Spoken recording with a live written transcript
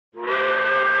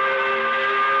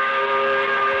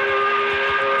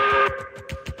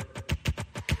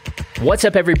What's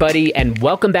up, everybody, and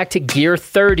welcome back to Gear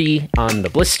 30 on the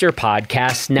Blister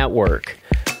Podcast Network.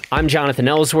 I'm Jonathan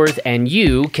Ellsworth, and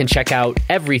you can check out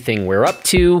everything we're up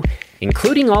to,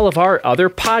 including all of our other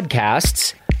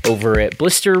podcasts, over at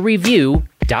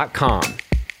blisterreview.com.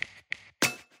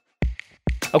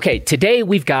 Okay, today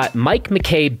we've got Mike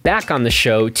McKay back on the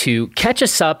show to catch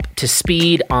us up to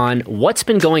speed on what's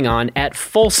been going on at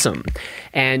Folsom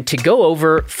and to go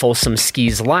over Folsom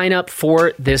Ski's lineup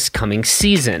for this coming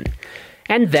season.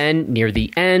 And then, near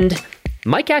the end,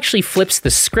 Mike actually flips the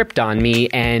script on me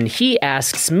and he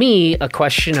asks me a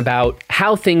question about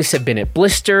how things have been at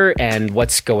Blister and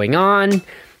what's going on.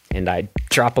 And I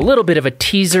drop a little bit of a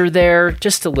teaser there,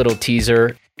 just a little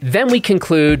teaser. Then we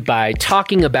conclude by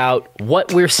talking about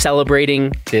what we're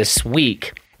celebrating this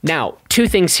week. Now, two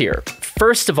things here.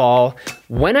 First of all,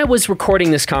 when I was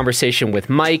recording this conversation with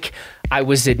Mike, I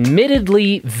was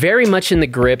admittedly very much in the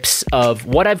grips of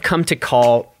what I've come to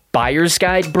call buyer's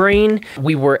guide brain.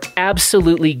 We were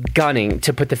absolutely gunning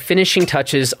to put the finishing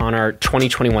touches on our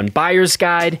 2021 buyer's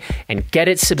guide and get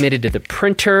it submitted to the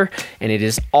printer. And it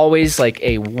is always like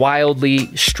a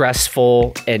wildly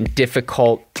stressful and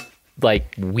difficult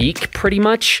week pretty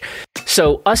much.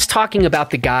 So us talking about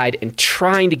the guide and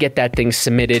trying to get that thing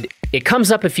submitted, it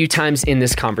comes up a few times in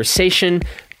this conversation,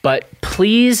 but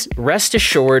please rest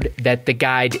assured that the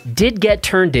guide did get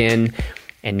turned in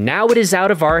and now it is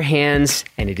out of our hands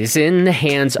and it is in the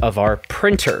hands of our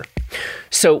printer.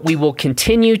 So we will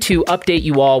continue to update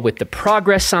you all with the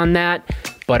progress on that,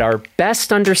 but our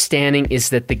best understanding is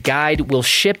that the guide will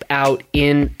ship out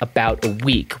in about a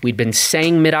week. We've been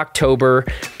saying mid-October,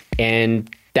 and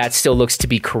that still looks to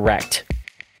be correct.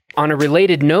 On a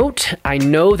related note, I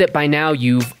know that by now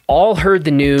you've all heard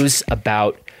the news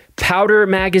about Powder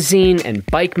Magazine and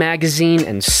Bike Magazine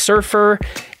and Surfer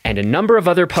and a number of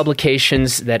other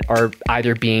publications that are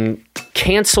either being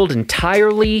canceled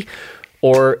entirely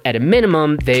or at a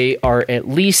minimum, they are at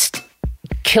least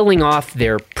killing off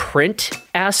their print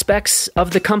aspects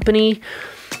of the company.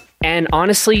 And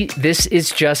honestly, this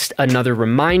is just another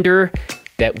reminder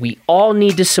that we all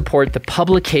need to support the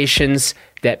publications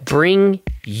that bring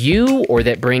you or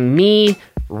that bring me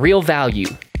real value.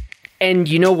 And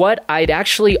you know what? I'd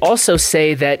actually also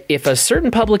say that if a certain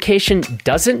publication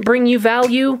doesn't bring you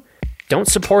value, don't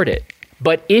support it.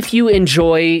 But if you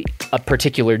enjoy a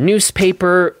particular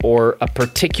newspaper or a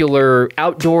particular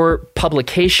outdoor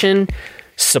publication,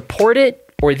 support it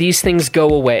or these things go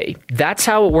away. That's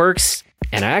how it works.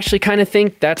 And I actually kind of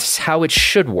think that's how it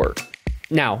should work.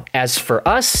 Now, as for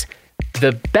us,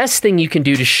 the best thing you can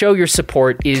do to show your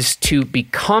support is to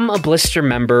become a Blister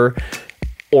member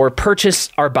or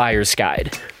purchase our buyer's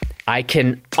guide. I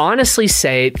can honestly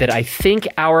say that I think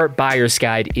our buyer's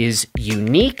guide is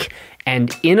unique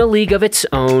and in a league of its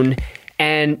own,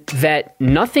 and that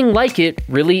nothing like it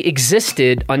really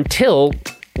existed until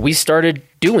we started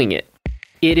doing it.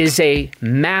 It is a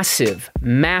massive,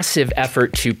 massive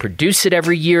effort to produce it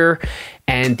every year,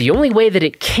 and the only way that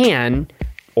it can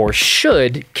or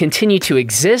should continue to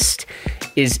exist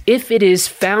is if it is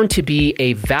found to be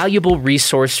a valuable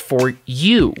resource for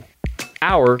you,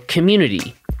 our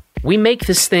community. We make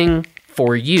this thing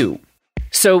for you.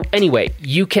 So anyway,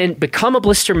 you can become a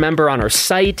Blister member on our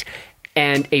site,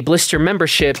 and a Blister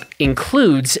membership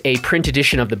includes a print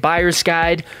edition of the buyer's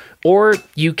guide, or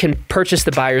you can purchase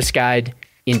the buyer's guide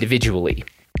individually.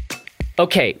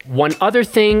 Okay, one other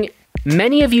thing.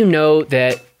 Many of you know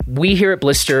that we here at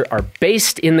Blister are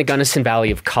based in the Gunnison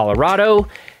Valley of Colorado.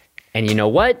 And you know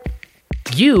what?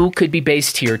 You could be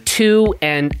based here too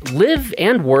and live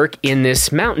and work in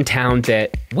this mountain town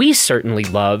that we certainly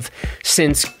love,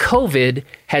 since COVID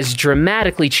has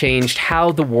dramatically changed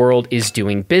how the world is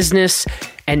doing business,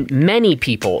 and many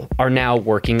people are now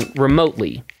working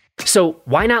remotely. So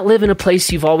why not live in a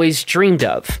place you've always dreamed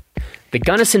of? The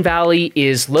Gunnison Valley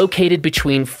is located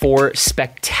between four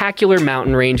spectacular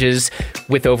mountain ranges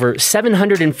with over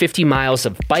 750 miles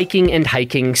of biking and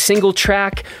hiking single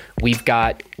track. We've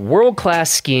got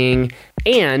world-class skiing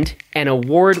and an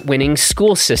award-winning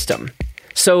school system.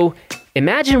 So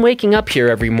imagine waking up here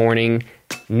every morning,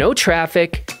 no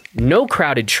traffic, no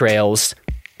crowded trails.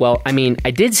 Well, I mean,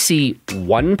 I did see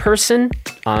one person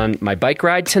on my bike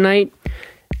ride tonight,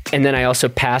 and then I also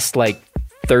passed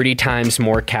 30 times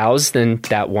more cows than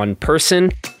that one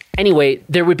person. Anyway,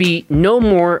 there would be no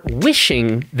more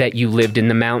wishing that you lived in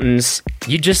the mountains.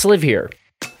 You just live here.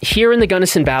 Here in the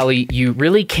Gunnison Valley, you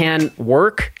really can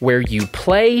work where you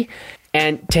play.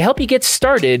 And to help you get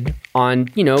started on,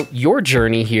 your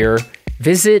journey here,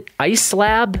 visit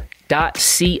icelab.co.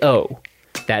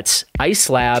 That's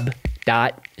icelab.co.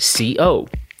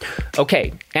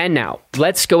 Okay, and now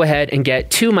let's go ahead and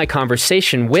get to my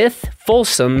conversation with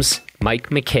Folsom's Mike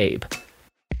McCabe.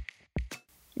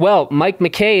 Well, Mike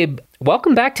McCabe,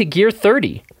 welcome back to Gear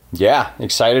 30. Yeah,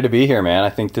 excited to be here, man. I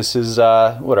think this is,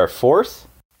 our fourth?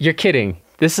 You're kidding.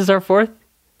 This is our fourth?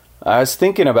 I was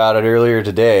thinking about it earlier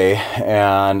today,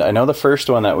 and I know the first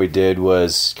one that we did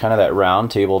was kind of that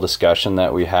roundtable discussion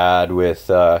that we had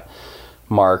with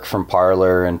Mark from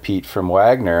Parlor and Pete from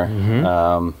Wagner.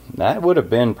 Mm-hmm. That would have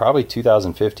been probably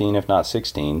 2015, if not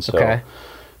 16, so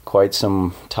quite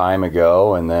some time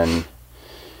ago. And then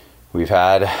we've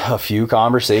had a few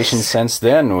conversations since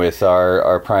then with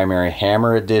our primary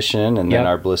Hammer edition and then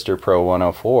our Blister Pro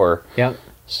 104. Yep.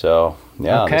 So,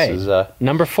 yeah, this is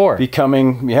number 4.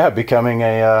 Becoming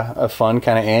a fun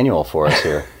kind of annual for us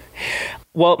here.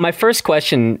 Well, my first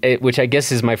question, which I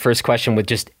guess is my first question with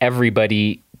just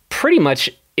everybody pretty much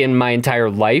in my entire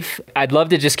life, I'd love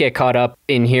to just get caught up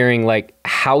in hearing like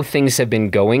how things have been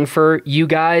going for you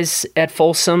guys at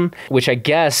Folsom, which I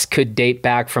guess could date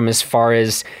back from as far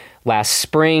as last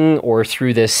spring or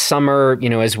through this summer,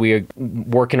 as we are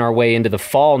working our way into the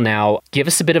fall now. Give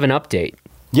us a bit of an update.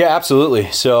 Yeah,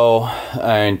 absolutely. So,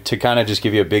 to kind of just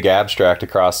give you a big abstract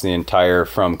across the entire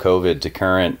from COVID to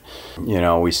current,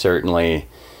 we certainly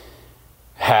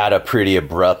had a pretty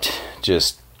abrupt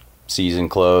just season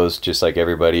close, just like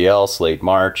everybody else, late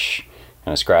March,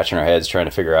 kind of scratching our heads trying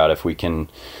to figure out if we can,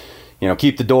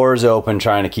 keep the doors open,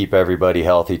 trying to keep everybody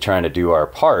healthy, trying to do our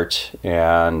part.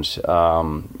 And,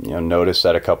 notice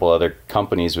that a couple other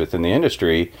companies within the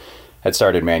industry had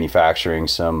started manufacturing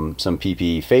some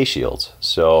PPE face shields.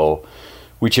 So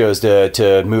we chose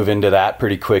to move into that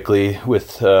pretty quickly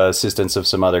with assistance of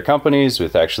some other companies,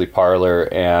 with actually Parlor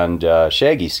and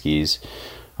Shaggy Skis,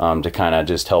 to kind of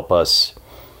just help us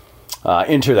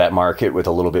enter that market with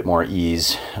a little bit more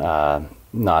ease.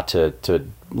 Not to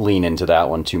lean into that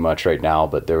one too much right now,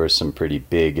 but there was some pretty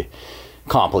big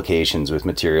complications with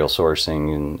material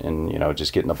sourcing and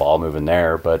just getting the ball moving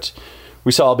there. But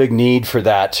we saw a big need for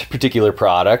that particular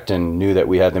product and knew that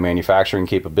we had the manufacturing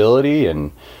capability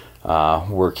and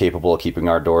we're capable of keeping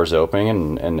our doors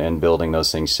open and building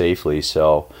those things safely.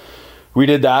 So we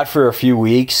did that for a few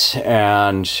weeks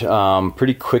and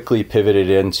pretty quickly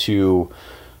pivoted into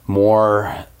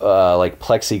more like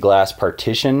plexiglass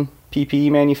partition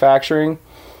PPE manufacturing,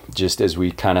 just as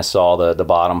we kind of saw the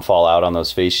bottom fall out on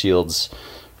those face shields.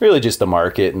 Really just the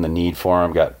market and the need for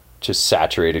them got just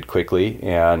saturated quickly,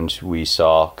 and we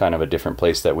saw kind of a different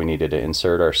place that we needed to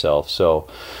insert ourselves. So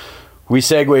we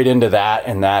segued into that,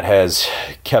 and that has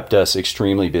kept us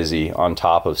extremely busy on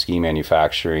top of ski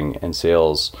manufacturing and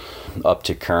sales up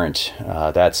to current.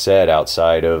 That said,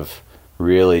 outside of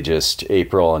really just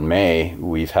April and May,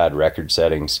 we've had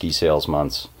record-setting ski sales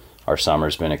months. Our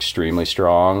summer's been extremely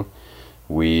strong.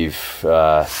 We've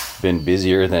been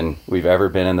busier than we've ever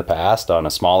been in the past on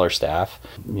a smaller staff.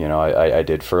 I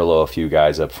did furlough a few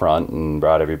guys up front and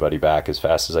brought everybody back as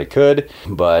fast as I could.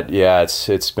 But yeah,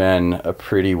 it's been a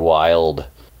pretty wild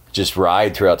just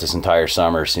ride throughout this entire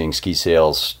summer, seeing ski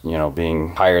sales,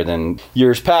 being higher than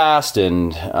years past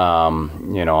and,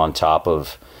 on top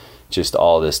of just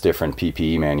all this different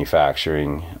PPE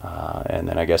manufacturing. And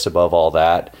then I guess above all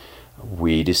that,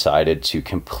 we decided to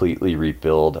completely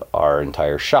rebuild our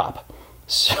entire shop.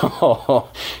 So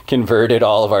converted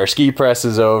all of our ski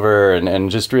presses over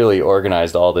and just really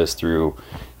organized all this through,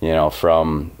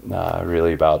 from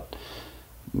really about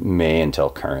May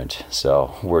until current.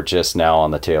 So we're just now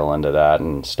on the tail end of that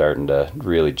and starting to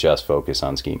really just focus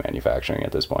on ski manufacturing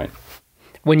at this point.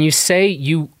 When you say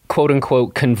you quote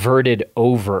unquote converted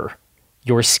over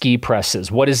your ski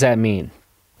presses, what does that mean?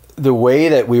 The way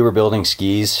that we were building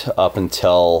skis up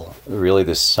until really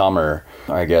this summer,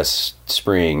 I guess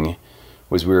spring,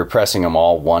 was we were pressing them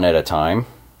all one at a time.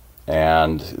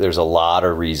 And there's a lot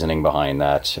of reasoning behind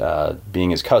that.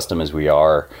 Being as custom as we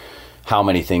are, how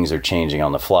many things are changing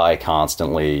on the fly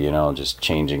constantly, just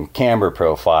changing camber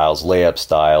profiles, layup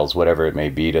styles, whatever it may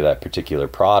be to that particular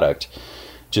product.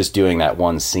 Just doing that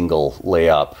one single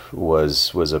layup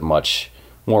was a much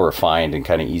more refined and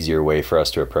kind of easier way for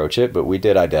us to approach it. But we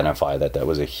did identify that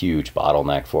was a huge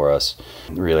bottleneck for us,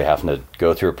 really having to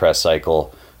go through a press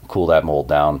cycle, cool that mold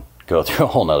down, go through a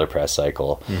whole nother press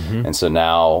cycle. Mm-hmm. And so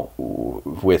now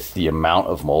with the amount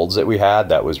of molds that we had,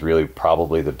 that was really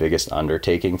probably the biggest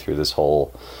undertaking through this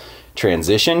whole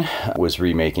transition, was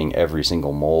remaking every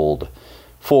single mold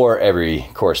for every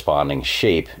corresponding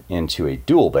shape into a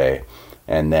dual bay,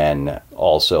 and then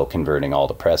also converting all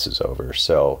the presses over.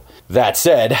 So that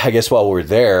said, I guess while we're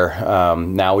there,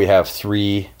 now we have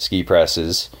 3 ski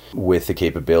presses with the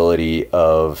capability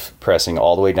of pressing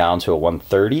all the way down to a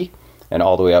 130 and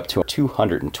all the way up to a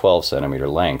 212 centimeter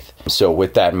length. So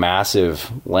with that massive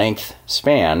length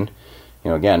span,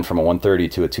 again, from a 130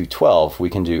 to a 212, we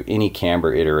can do any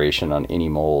camber iteration on any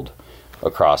mold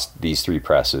across these 3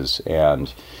 presses.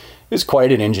 And it's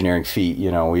quite an engineering feat.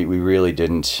 We really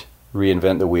didn't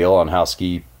reinvent the wheel on how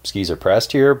skis are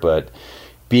pressed here, but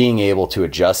being able to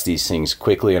adjust these things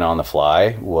quickly and on the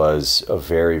fly was a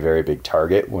very, very big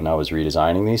target when I was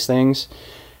redesigning these things.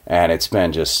 And it's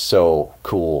been just so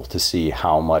cool to see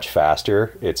how much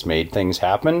faster it's made things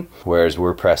happen. Whereas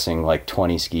we're pressing like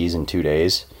 20 skis in 2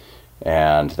 days,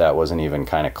 and that wasn't even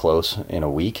kind of close in a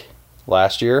week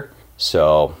last year.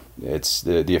 So it's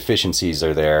the efficiencies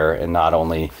are there, and not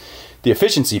only the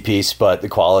efficiency piece, but the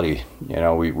quality.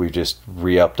 We've just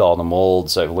re-upped all the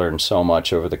molds. I've learned so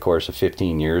much over the course of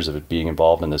 15 years of it being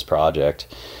involved in this project,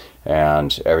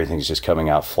 and everything's just coming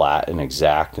out flat and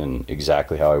exact and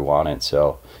exactly how I want it.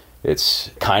 So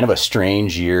it's kind of a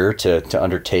strange year to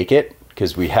undertake it,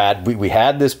 because we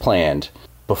had this planned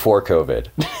before COVID.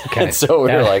 Okay. And so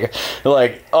we were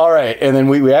like, all right. And then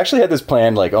we actually had this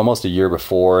planned like almost a year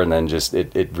before, and then just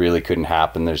it really couldn't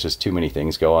happen. There's just too many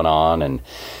things going on, and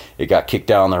it got kicked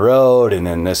down the road. And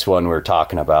then this one we're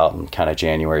talking about in kind of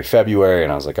January, February.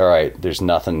 And I was like, all right, there's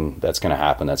nothing that's going to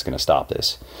happen that's going to stop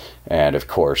this. And of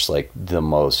course, like the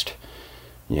most,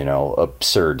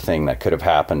 absurd thing that could have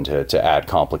happened to add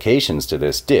complications to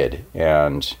this did.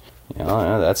 And,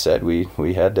 that said,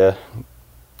 we had to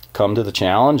come to the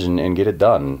challenge and get it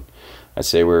done. I'd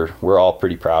say we're all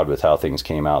pretty proud with how things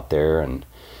came out there. And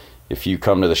if you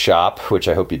come to the shop, which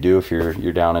I hope you do, if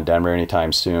you're down in Denver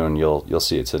anytime soon, you'll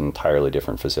see it's an entirely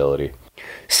different facility.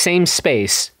 Same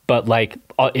space, but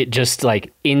it just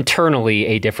internally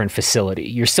a different facility.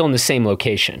 You're still in the same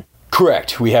location.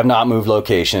 Correct. We have not moved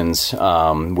locations,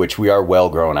 which we are well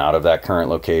grown out of that current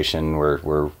location.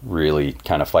 We're really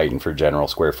kind of fighting for general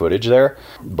square footage there,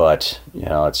 but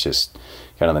it's just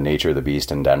kind of the nature of the beast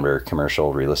in Denver.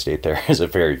 Commercial real estate there is a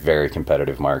very, very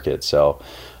competitive market. So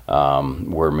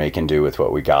we're making do with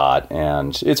what we got,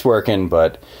 and it's working.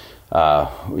 But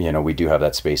we do have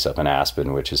that space up in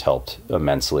Aspen, which has helped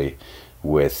immensely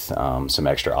with some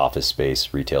extra office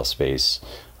space, retail space,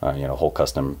 whole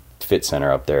custom fit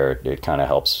center up there. It kind of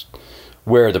helps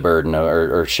wear the burden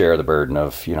or share the burden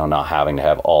of not having to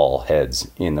have all heads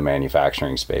in the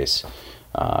manufacturing space,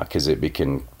 because it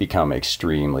can become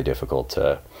extremely difficult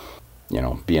to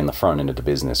be in the front end of the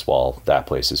business while that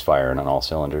place is firing on all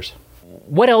cylinders.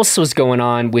 What else was going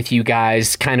on with you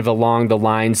guys kind of along the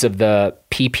lines of the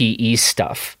PPE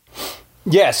stuff?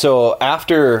 Yeah, so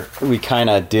after we kind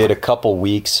of did a couple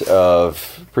weeks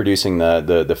of producing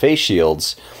the face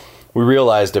shields, we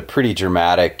realized a pretty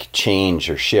dramatic change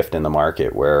or shift in the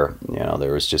market where,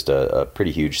 there was just a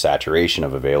pretty huge saturation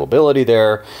of availability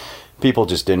there. People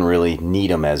just didn't really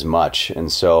need them as much.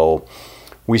 And so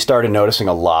we started noticing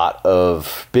a lot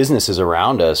of businesses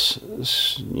around us,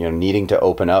 needing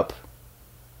to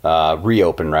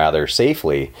reopen rather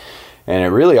safely. And it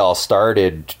really all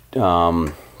started,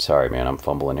 sorry, man, I'm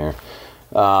fumbling here.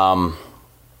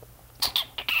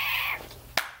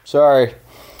 Sorry.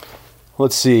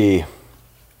 Let's see.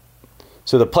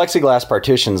 So the plexiglass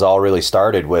partitions all really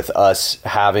started with us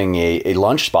having a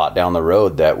lunch spot down the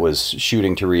road that was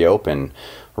shooting to reopen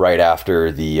right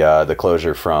after the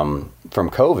closure from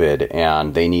COVID,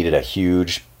 and they needed a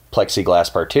huge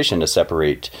plexiglass partition to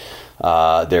separate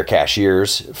their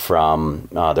cashiers from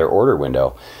their order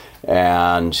window.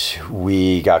 And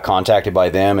we got contacted by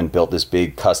them and built this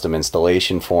big custom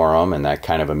installation for them, and that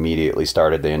kind of immediately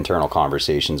started the internal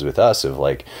conversations with us of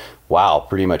like, wow,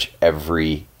 pretty much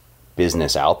every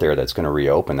business out there that's going to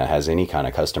reopen that has any kind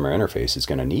of customer interface is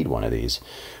going to need one of these.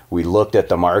 We looked at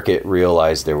the market,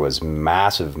 realized there was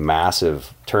massive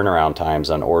turnaround times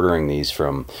on ordering these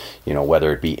from,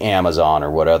 whether it be Amazon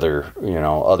or what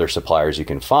other suppliers you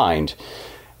can find.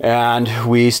 And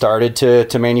we started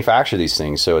to manufacture these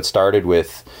things. So it started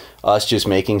with us just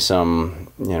making some,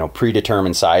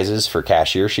 predetermined sizes for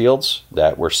cashier shields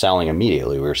that we're selling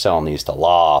immediately. We were selling these to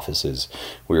law offices.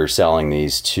 We were selling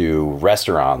these to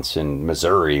restaurants in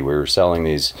Missouri. We were selling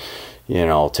these, to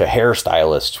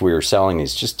hairstylists. We were selling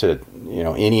these just to,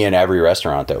 any and every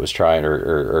restaurant that was trying,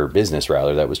 or business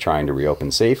rather, that was trying to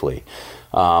reopen safely.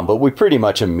 But we pretty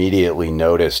much immediately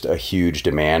noticed a huge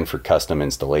demand for custom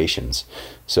installations.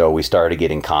 So we started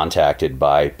getting contacted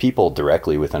by people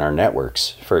directly within our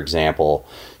networks. For example,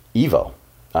 Evo.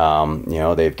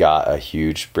 They've got a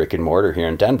huge brick and mortar here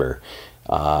in Denver,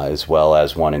 as well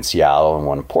as one in Seattle and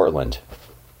one in Portland.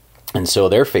 And so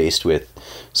they're faced with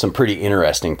some pretty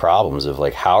interesting problems of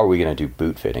like, how are we going to do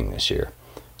boot fitting this year?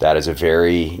 That is a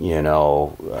very,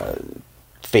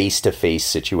 face-to-face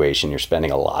situation. You're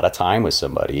spending a lot of time with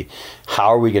somebody. How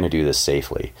are we going to do this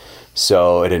safely?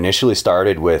 So it initially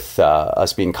started with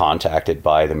us being contacted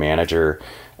by the manager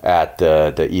at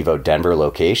the Evo Denver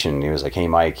location. He was like, "Hey,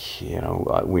 Mike,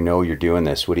 we know you're doing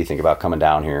this. What do you think about coming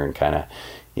down here and kind of,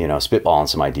 spitballing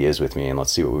some ideas with me, and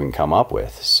let's see what we can come up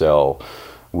with." So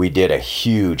we did a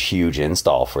huge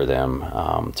install for them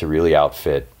to really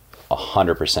outfit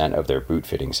 100% of their boot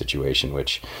fitting situation,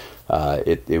 which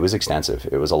it was extensive.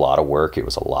 It was a lot of work. It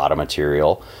was a lot of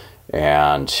material.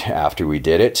 And after we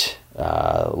did it,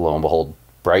 lo and behold,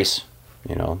 Bryce,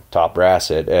 top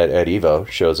brass at Evo,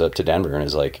 shows up to Denver and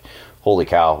is like, "Holy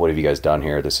cow, what have you guys done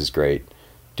here? This is great.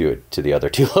 Do it to the other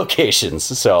 2 locations."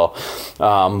 So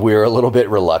we were a little bit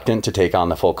reluctant to take on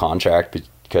the full contract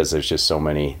because there's just so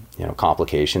many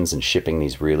complications in shipping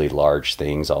these really large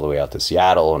things all the way out to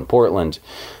Seattle and Portland.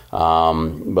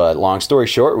 But long story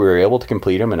short, we were able to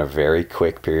complete them in a very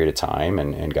quick period of time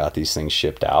and got these things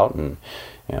shipped out. And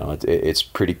it's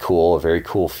pretty cool, a very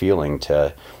cool feeling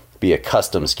to be a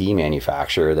custom ski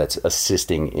manufacturer that's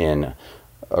assisting in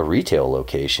a retail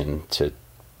location to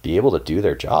be able to do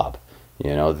their job.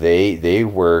 They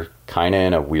were kind of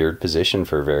in a weird position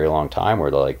for a very long time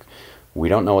where they're like, "We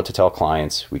don't know what to tell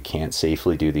clients. We can't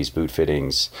safely do these boot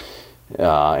fittings."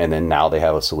 And then now they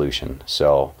have a solution.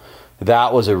 So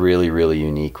that was a really, really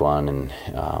unique one. And,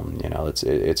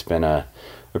 it's been a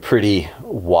pretty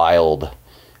wild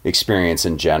experience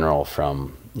in general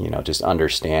from, just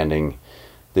understanding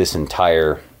this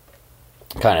entire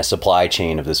kind of supply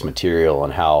chain of this material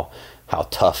and how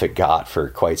tough it got for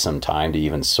quite some time to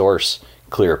even source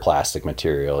clear plastic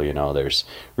material. There's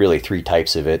really 3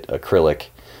 types of it: acrylic,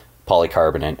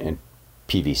 polycarbonate, and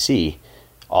PVC,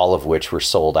 all of which were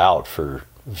sold out for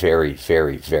very,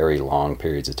 very, very long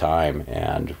periods of time.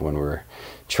 And when we're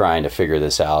trying to figure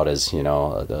this out as,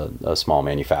 a small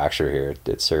manufacturer here,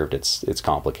 it served its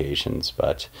complications.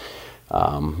 But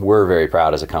we're very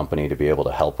proud as a company to be able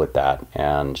to help with that.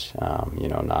 And,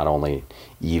 not only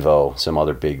Evo, some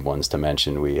other big ones to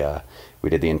mention, we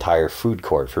did the entire food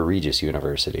court for Regis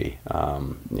University.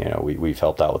 We've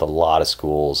helped out with a lot of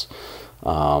schools,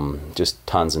 just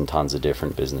tons and tons of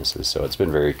different businesses. So it's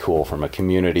been very cool from a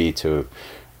community to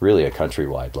really a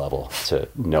countrywide level to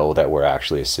know that we're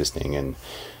actually assisting in,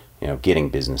 getting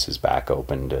businesses back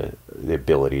open to the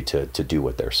ability to do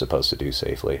what they're supposed to do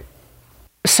safely.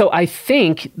 So I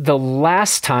think the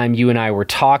last time you and I were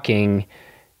talking,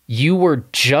 you were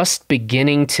just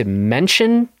beginning to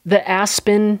mention the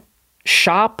Aspen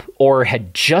shop or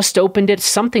had just opened it,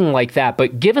 something like that.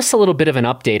 But give us a little bit of an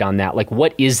update on that. Like,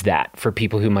 what is that for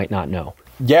people who might not know?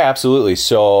 Yeah, absolutely.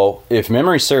 So if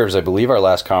memory serves, I believe our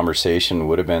last conversation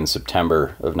would have been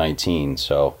September of 19.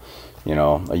 So,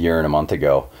 a year and a month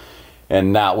ago.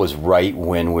 And that was right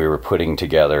when we were putting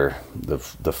together the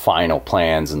final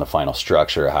plans and the final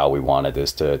structure of how we wanted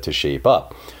this to shape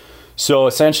up. So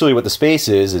essentially what the space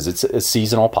is it's a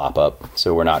seasonal pop-up.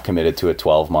 So we're not committed to a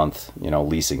 12-month,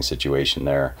 leasing situation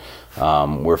there.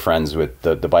 We're friends with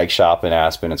the bike shop in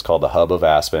Aspen. It's called the Hub of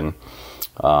Aspen,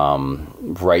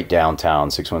 right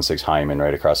downtown, 616 Hyman,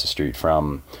 right across the street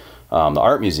from the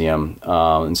art museum.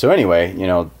 And so anyway,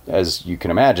 as you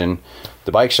can imagine,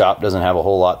 the bike shop doesn't have a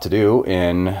whole lot to do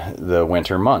in the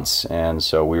winter months. And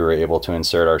so we were able to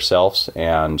insert ourselves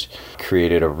and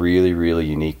created a really, really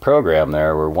unique program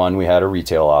there where, one, we had a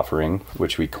retail offering,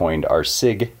 which we coined our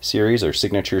SIG series or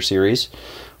signature series,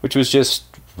 which was just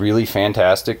really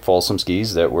fantastic Folsom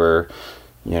skis that were,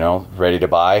 ready to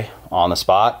buy on the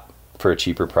spot for a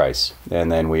cheaper price.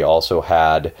 And then we also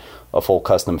had a full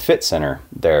custom fit center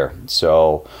there.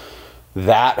 So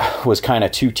that was kind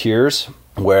of 2 tiers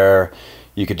where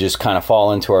you could just kind of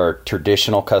fall into our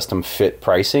traditional custom fit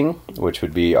pricing, which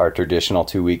would be our traditional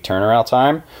 2-week turnaround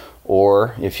time.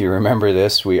 Or if you remember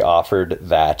this, we offered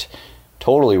that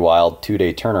totally wild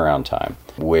 2-day turnaround time,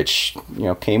 which,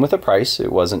 came with a price.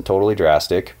 It wasn't totally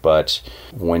drastic, but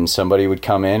when somebody would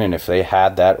come in and if they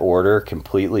had that order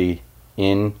completely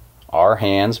in our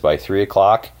hands by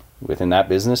 3:00 within that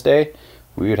business day,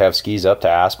 we would have skis up to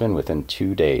Aspen within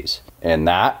 2 days. And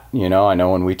that, I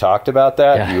know when we talked about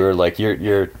that, yeah, you were like,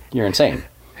 you're insane.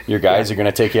 Your guys are going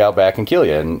to take you out back and kill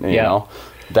you. And,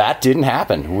 that didn't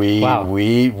happen.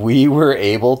 We were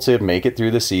able to make it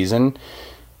through the season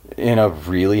in a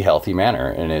really healthy manner.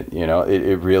 And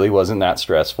it really wasn't that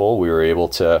stressful. We were able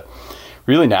to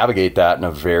really navigate that in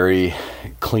a very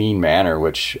clean manner,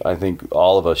 which I think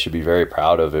all of us should be very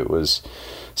proud of. It was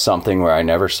something where I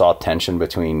never saw tension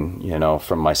between,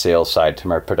 from my sales side to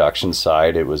my production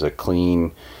side. It was a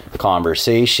clean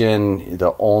conversation.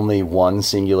 The only one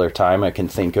singular time I can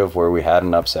think of where we had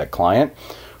an upset client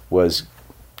was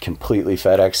completely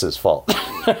FedEx's fault.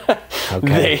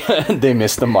 Okay. They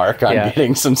missed the mark on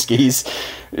getting some skis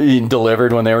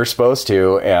delivered when they were supposed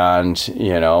to. And,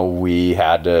 we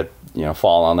had to,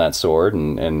 fall on that sword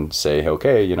and say,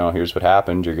 okay, here's what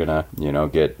happened. You're going to,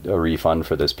 get a refund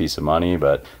for this piece of money.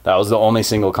 But that was the only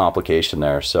single complication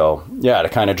there. So to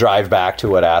kind of drive back to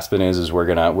what Aspen is we're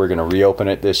going to reopen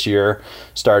it this year,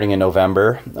 starting in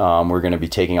November. We're going to be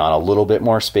taking on a little bit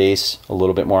more space, a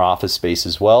little bit more office space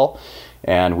as well.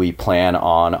 And we plan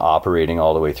on operating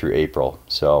all the way through April.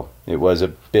 So it was a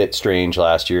bit strange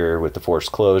last year with the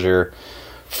forced closure.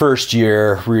 First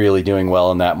year really doing well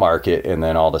in that market, and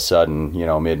then all of a sudden,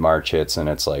 mid-March hits and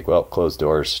it's like, well, close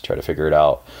doors, try to figure it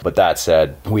out. But that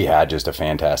said, we had just a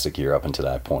fantastic year up until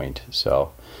that point.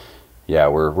 So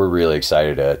we're really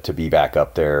excited to be back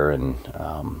up there. And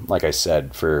like I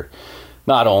said, for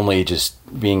not only just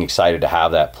being excited to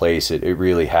have that place, it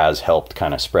really has helped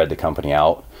kind of spread the company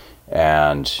out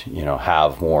and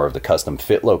have more of the custom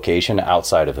fit location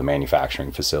outside of the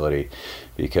manufacturing facility,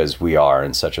 because we are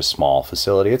in such a small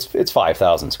facility. It's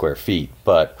 5,000 square feet,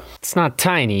 but it's not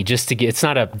tiny. It's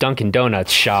not a Dunkin'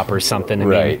 Donuts shop or something. I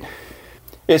mean,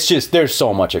 it's just there's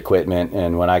so much equipment,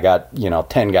 and when I got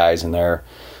 10 guys in there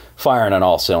firing on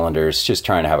all cylinders, just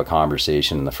trying to have a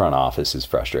conversation in the front office is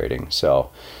frustrating. So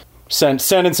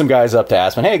sending some guys up to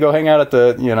Aspen, hey, go hang out at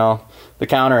the the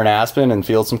counter in Aspen and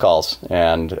field some calls.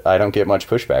 And I don't get much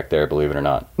pushback there, believe it or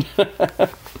not.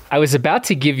 I was about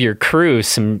to give your crew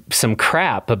some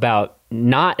crap about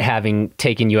not having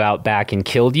taken you out back and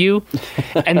killed you.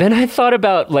 And then I thought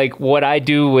about like what I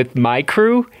do with my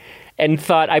crew and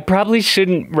thought I probably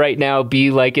shouldn't right now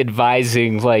be like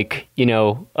advising like,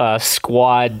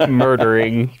 squad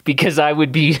murdering, because I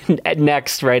would be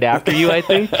next right after you, I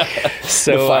think.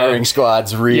 So the firing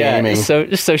squad's re-aiming. So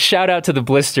shout out to the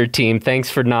Blister team. Thanks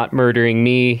for not murdering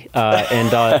me.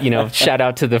 And shout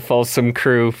out to the Folsom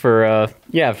crew for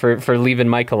leaving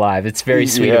Mike alive. It's very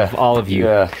sweet of all of you.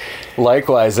 Yeah.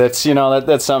 Likewise, that's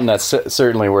that's something that's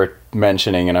certainly worth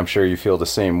mentioning, and I'm sure you feel the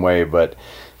same way, but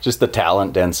just the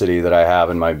talent density that I have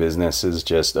in my business is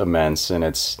just immense, and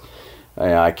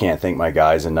I can't thank my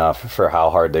guys enough for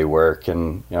how hard they work.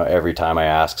 And every time I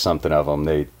ask something of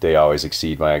them, they always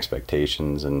exceed my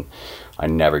expectations, and I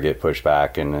never get pushed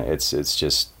back. And it's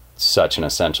just such an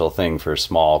essential thing for a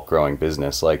small growing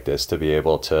business like this to be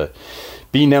able to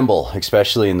be nimble,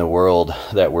 especially in the world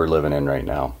that we're living in right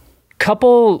now.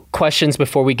 Couple questions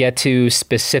before we get to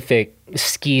specific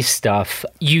ski stuff.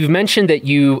 You've mentioned that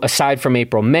you, aside from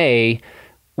April, May,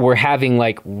 were having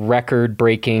like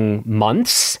record-breaking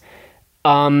months.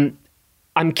 I'm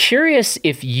curious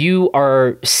if you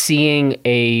are seeing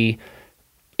a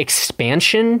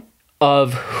expansion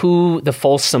of who the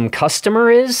Folsom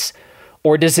customer is,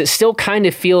 or does it still kind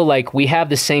of feel like we have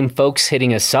the same folks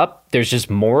hitting us up? There's just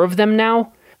more of them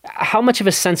now. How much of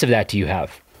a sense of that do you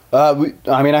have? I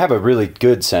have a really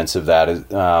good sense of that,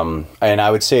 and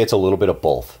I would say it's a little bit of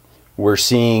both. We're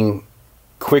seeing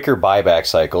quicker buyback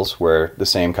cycles where the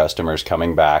same customer is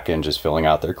coming back and just filling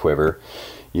out their quiver.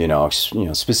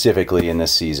 Specifically in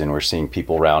this season, we're seeing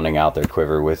people rounding out their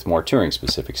quiver with more touring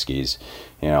specific skis.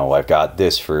 I've got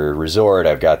this for resort,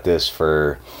 I've got this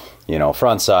for,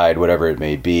 front side, whatever it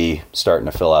may be, starting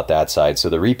to fill out that side. So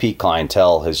the repeat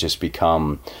clientele has just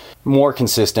become more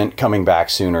consistent, coming back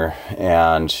sooner,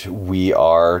 and we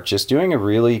are just doing a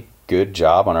really good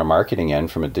job on our marketing end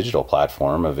from a digital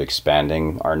platform of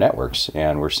expanding our networks,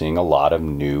 and we're seeing a lot of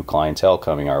new clientele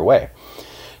coming our way.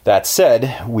 That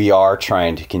said, we are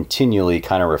trying to continually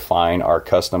kind of refine our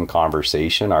custom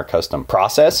conversation, our custom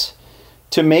process,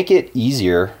 to make it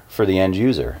easier for the end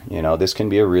user. This can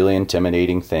be a really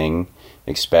intimidating thing,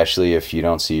 especially if you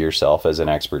don't see yourself as an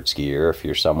expert skier, if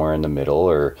you're somewhere in the middle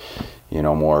or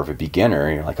more of a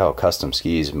beginner. You're like, oh, custom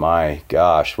skis, my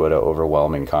gosh, what an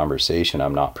overwhelming conversation.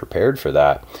 I'm not prepared for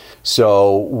that.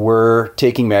 So we're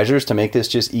taking measures to make this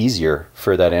just easier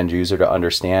for that end user to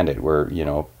understand it. We're,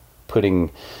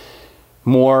 putting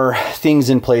more things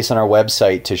in place on our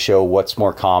website to show what's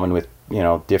more common with,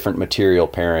 different material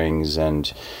pairings,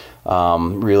 and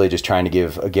really just trying to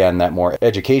give, again, that more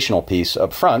educational piece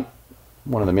up front.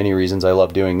 One of the many reasons I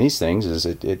love doing these things is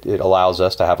it allows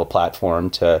us to have a platform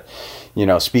to,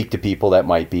 speak to people that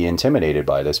might be intimidated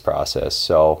by this process.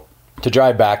 So to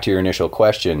drive back to your initial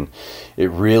question, it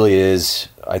really is,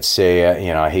 I'd say,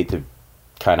 I hate to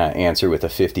kind of answer with a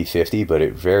 50-50, but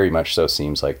it very much so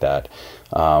seems like that.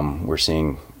 We're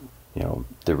seeing,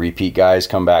 the repeat guys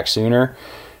come back sooner,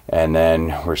 and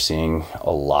then we're seeing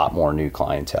a lot more new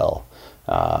clientele.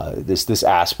 This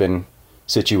Aspen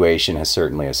situation has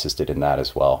certainly assisted in that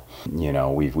as well.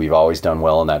 We've always done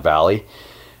well in that valley,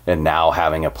 and now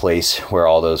having a place where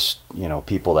all those,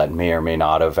 people that may or may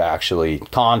not have actually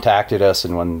contacted us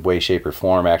in one way, shape, or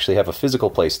form actually have a physical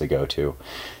place to go to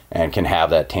and can have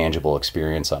that tangible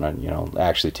experience on it,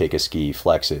 actually take a ski,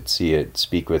 flex it, see it,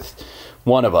 speak with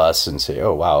one of us and say,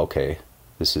 oh, wow, okay,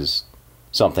 this is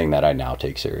something that I now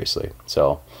take seriously.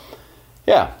 So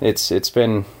yeah, it's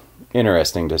been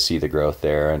interesting to see the growth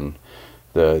there, and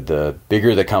the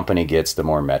bigger the company gets, the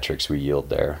more metrics we yield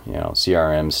there.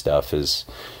 CRM stuff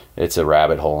it's a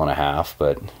rabbit hole and a half,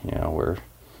 but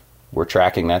we're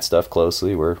tracking that stuff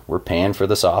closely. We're paying for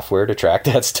the software to track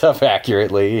that stuff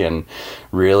accurately, and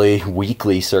really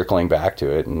weekly circling back to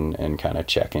it and kind of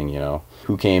checking,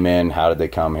 who came in, how did they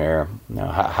come here,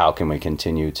 how can we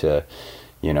continue to,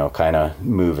 kind of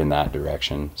move in that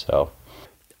direction. So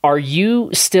are you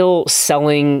still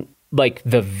selling like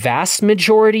the vast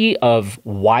majority of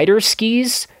wider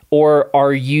skis, or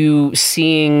are you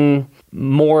seeing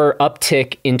more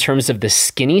uptick in terms of the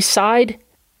skinny side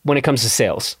when it comes to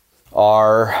sales?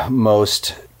 Our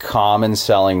most common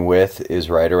selling width is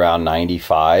right around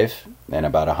 95 and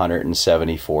about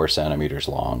 174 centimeters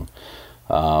long.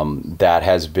 That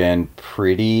has been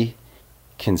pretty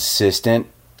consistent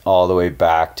all the way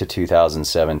back to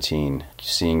 2017,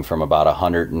 seeing from about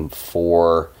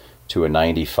 104 to a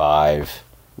 95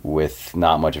 with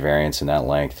not much variance in that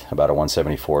length. About a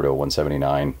 174 to a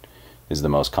 179 is the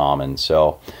most common.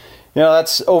 So,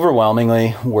 that's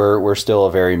overwhelmingly, we're still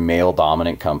a very male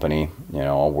dominant company.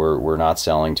 We're not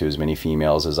selling to as many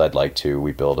females as I'd like to.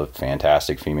 We build a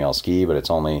fantastic female ski, but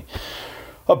it's only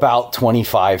about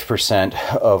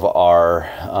 25% of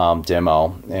our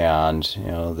demo, and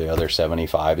the other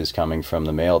 75 is coming from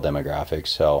the male demographic.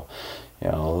 So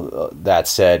that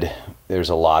said, there's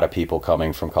a lot of people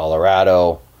coming from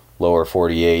Colorado, lower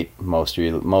 48,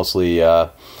 mostly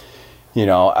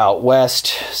out west,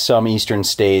 some eastern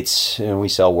states, and we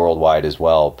sell worldwide as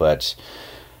well. But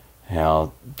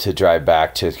to drive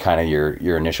back to kind of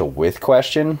your initial width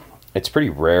question, it's pretty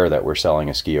rare that we're selling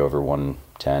a ski over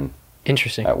 110.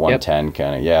 Interesting. At 110, yep.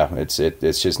 Kind of, yeah.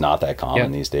 It's just not that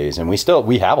common these days, and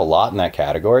we have a lot in that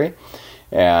category,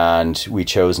 and we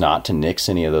chose not to nix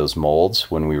any of those molds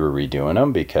when we were redoing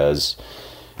them because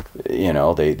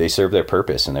they serve their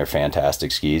purpose and they're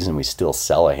fantastic skis, and we still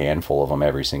sell a handful of them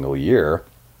every single year.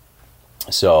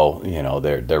 So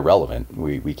they're relevant.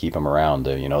 We keep them around.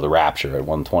 The Rapture at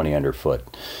 120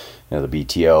 underfoot, the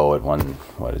BTO at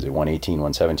 118,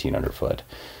 117 underfoot.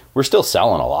 We're still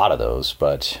selling a lot of those,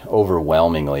 but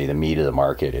overwhelmingly the meat of the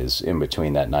market is in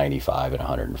between that 95 and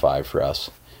 105 for us,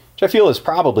 which I feel is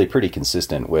probably pretty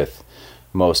consistent with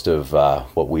most of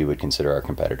what we would consider our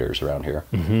competitors around here.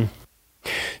 Mm-hmm.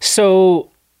 So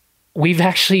we're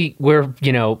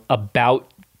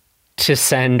about to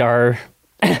send our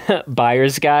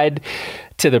buyer's guide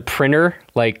to the printer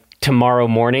like tomorrow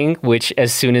morning, which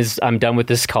as soon as I'm done with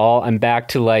this call, I'm back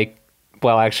to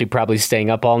actually probably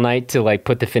staying up all night to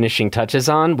put the finishing touches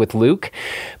on with Luke.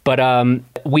 But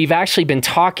we've actually been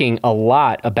talking a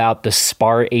lot about the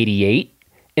Spar 88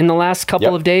 in the last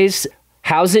couple of days.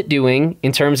 How's it doing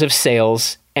in terms of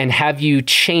sales? And have you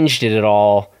changed it at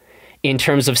all in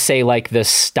terms of, say, the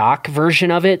stock version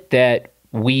of it that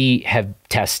we have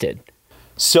tested?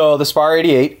 So the Spar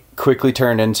 88 quickly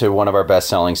turned into one of our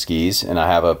best-selling skis, and I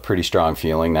have a pretty strong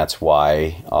feeling that's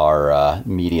why our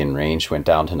median range went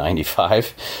down to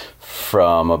 95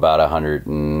 from about 100,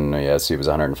 it was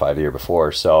 105 the year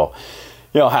before. So,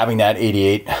 having that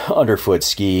 88 underfoot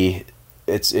ski,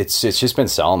 it's just been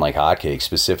selling like hotcakes,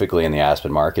 specifically in the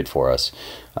Aspen market for us.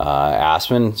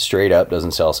 Aspen straight up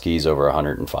doesn't sell skis over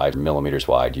 105 millimeters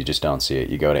wide. You just don't see it.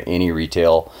 You go to any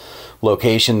retail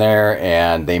location there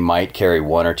and they might carry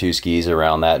one or two skis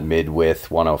around that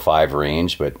mid-width 105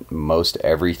 range, but most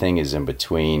everything is in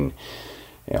between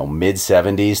mid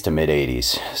 70s to mid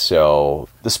 80s. So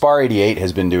the Spar 88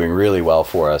 has been doing really well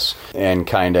for us and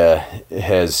kind of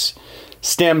has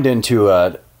stemmed into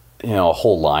a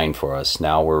whole line for us.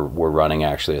 Now we're running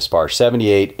actually a Spar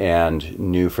 78, and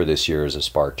new for this year is a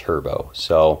Spar Turbo.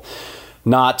 So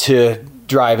not to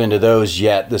drive into those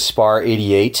yet, the Spar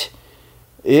 88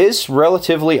 is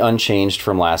relatively unchanged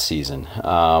from last season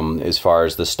as far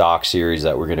as the stock series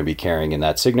that we're going to be carrying in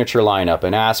that signature lineup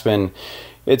in Aspen.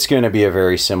 It's going to be a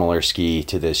very similar ski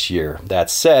to this year. That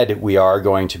said, we are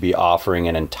going to be offering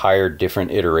an entire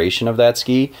different iteration of that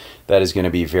ski that is going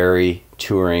to be very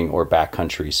touring or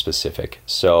backcountry specific.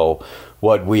 So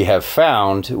what we have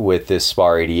found with this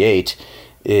Spar 88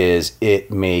 is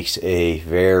it makes a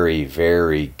very,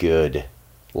 very good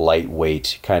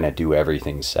lightweight kind of do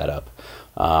everything setup.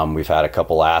 We've had a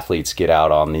couple athletes get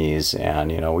out on these,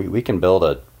 and we can build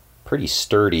a pretty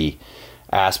sturdy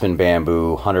Aspen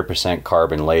Bamboo 100%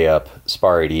 carbon layup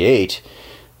Spar 88,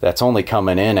 that's only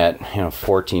coming in at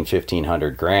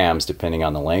 1,1500 grams, depending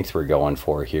on the length we're going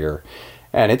for here.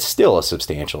 And it's still a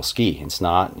substantial ski. It's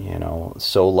not,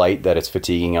 so light that it's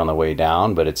fatiguing on the way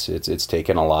down, but it's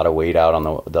taken a lot of weight out on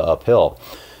the uphill.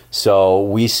 So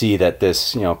we see that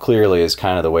this, clearly is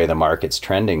kind of the way the market's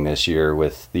trending this year,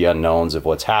 with the unknowns of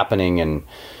what's happening. And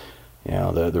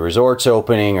the resort's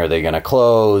opening. Are they going to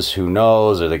close? Who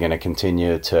knows? Are they going to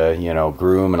continue to,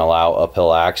 groom and allow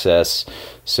uphill access?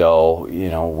 So,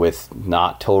 with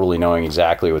not totally knowing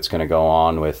exactly what's going to go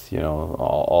on with,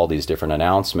 all these different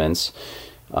announcements,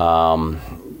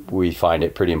 we find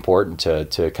it pretty important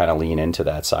to kind of lean into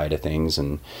that side of things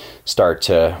and start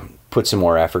to put some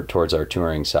more effort towards our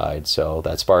touring side. So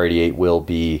that Spar 88 will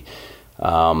be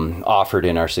offered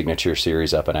in our signature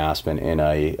series up in Aspen in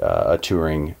a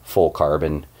touring full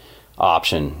carbon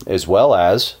option, as well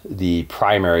as the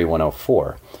primary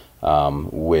 104,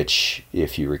 which,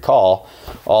 if you recall,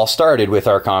 all started with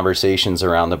our conversations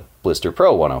around the Blister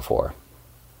Pro 104.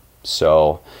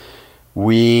 So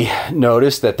we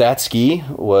noticed that ski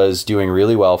was doing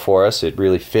really well for us. It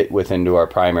really fit within our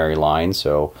primary line,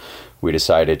 so we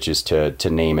decided just to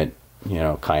name it,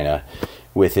 kind of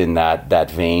within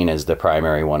that vein as the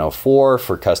primary 104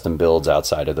 for custom builds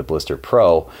outside of the Blister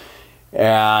Pro.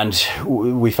 And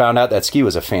we found out that ski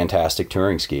was a fantastic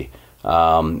touring ski.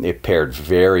 It paired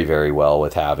very, very well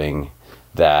with having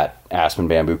that Aspen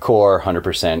Bamboo core,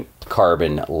 100%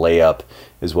 carbon layup,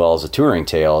 as well as a touring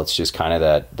tail. It's just kind of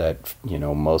that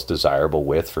most desirable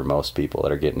width for most people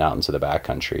that are getting out into the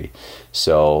backcountry.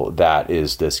 So that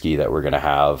is the ski that we're going to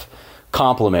have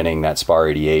complementing that Spar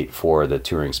 88 for the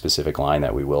touring specific line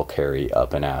that we will carry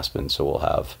up in Aspen. So we'll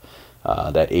have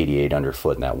that 88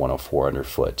 underfoot and that 104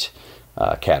 underfoot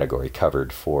category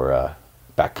covered for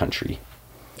backcountry.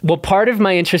 Well, part of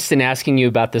my interest in asking you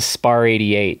about the Spar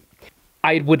 88,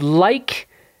 I would like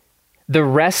the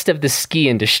rest of the ski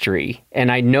industry, and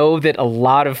I know that a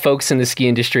lot of folks in the ski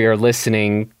industry are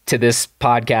listening to this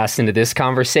podcast and to this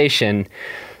conversation.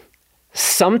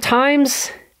 Sometimes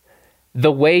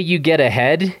the way you get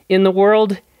ahead in the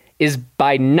world is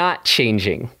by not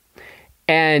changing.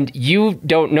 And you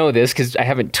don't know this because I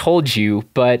haven't told you,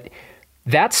 but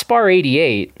that Spar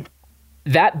 88,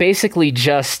 that basically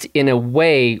just in a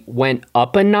way went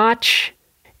up a notch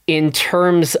in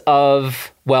terms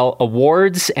of,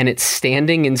 awards and its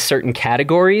standing in certain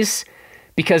categories,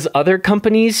 because other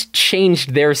companies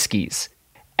changed their skis.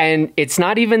 And it's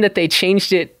not even that they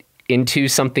changed it into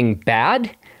something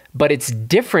bad, but it's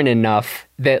different enough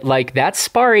that that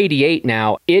Spar 88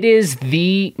 now, it is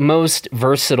the most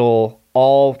versatile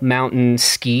all mountain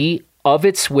ski of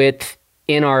its width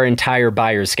in our entire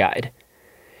buyer's guide.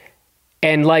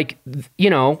 And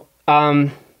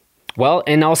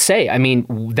and I'll say,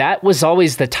 that was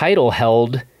always the title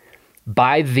held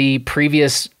by the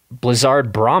previous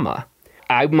Blizzard Brahma.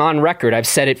 I'm on record. I've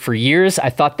said it for years. I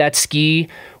thought that ski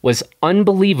was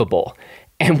unbelievable.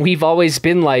 And we've always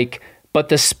been but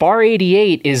the Spar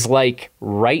 88 is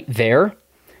right there.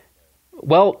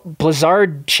 Well,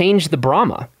 Blizzard changed the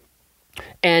Brahma.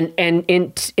 And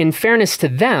in fairness to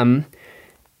them,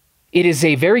 it is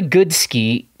a very good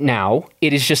ski now.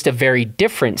 It is just a very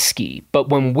different ski. But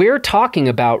when we're talking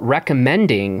about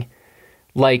recommending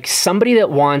somebody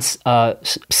that wants a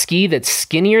ski that's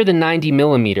skinnier than 90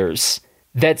 millimeters,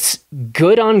 that's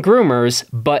good on groomers,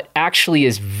 but actually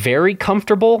is very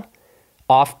comfortable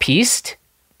off-piste,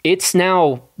 it's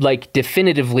now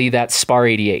definitively that Spar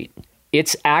 88.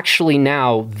 It's actually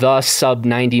now the sub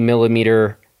 90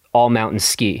 millimeter all mountain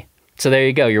ski. So there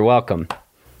you go. You're welcome.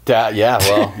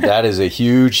 That is a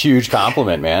huge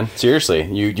compliment, man.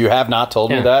 Seriously, you have not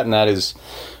told me that, and that is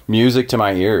music to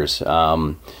my ears.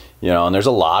 And there's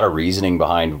a lot of reasoning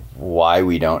behind why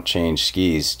we don't change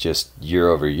skis just year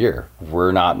over year.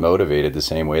 We're not motivated the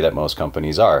same way that most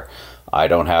companies are. I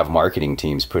don't have marketing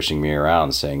teams pushing me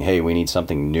around saying, hey, we need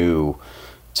something new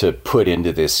to put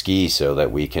into this ski so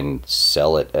that we can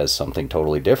sell it as something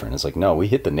totally different. It's no, we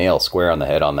hit the nail square on the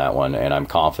head on that one, and I'm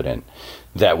confident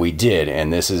that we did,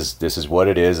 and this is what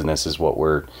it is, and this is what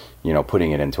we're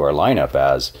putting it into our lineup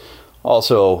as.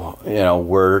 Also,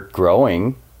 we're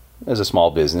growing as a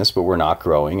small business, but we're not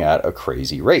growing at a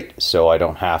crazy rate, so I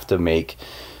don't have to make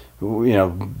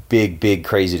big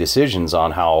crazy decisions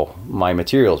on how my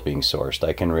material is being sourced.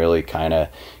 I can really kind of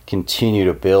continue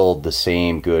to build the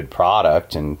same good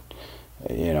product, and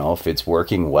if it's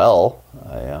working well,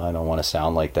 I don't want to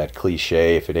sound like that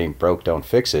cliche, if it ain't broke, don't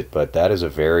fix it, but that is a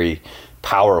very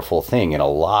powerful thing in a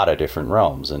lot of different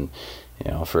realms. And You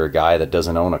know, for a guy that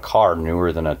doesn't own a car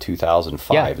newer than a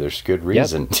 2005, Yeah. there's good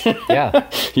reason. Yep. Yeah.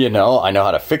 You know, I know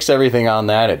how to fix everything on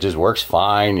that. It just works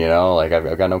fine. You know, like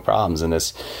I've got no problems. And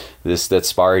that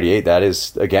Spar 88, that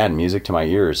is, again, music to my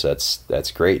ears.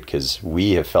 That's great, because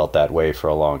we have felt that way for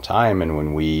a long time. And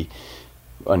when we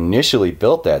initially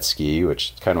built that ski,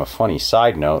 which is kind of a funny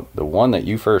side note, the one that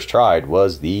you first tried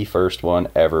was the first one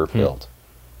ever built.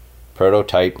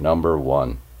 Prototype number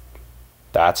 1.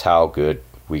 That's how good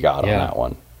we got on that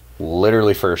one.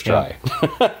 Literally first try.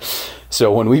 Yeah.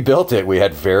 So when we built it, we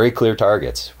had very clear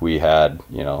targets. We had,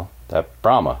 you know, that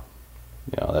Brahma.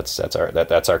 You know, that's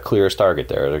our clearest target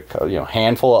there. You know,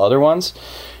 handful of other ones.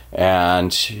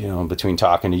 And, you know, between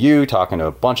talking to you, talking to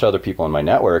a bunch of other people in my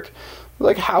network,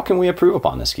 like, how can we improve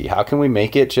upon this ski? How can we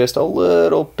make it just a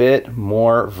little bit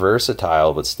more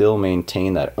versatile, but still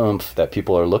maintain that oomph that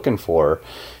people are looking for,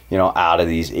 you know, out of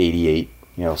these 88,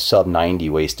 you know, sub 90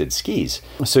 wasted skis.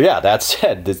 So yeah, that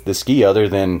said, the ski, other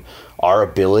than our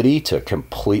ability to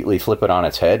completely flip it on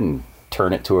its head and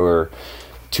turn it to a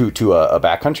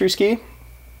backcountry ski,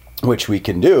 which we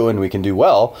can do, and we can do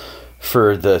well,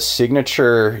 for the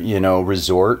signature, you know,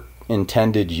 resort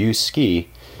intended use ski,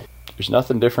 there's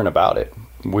nothing different about it.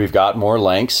 We've got more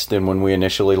lengths than when we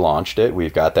initially launched it.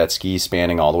 We've got that ski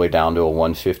spanning all the way down to a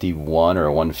 151 or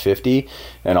a 150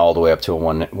 and all the way up to a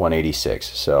 186.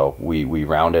 So we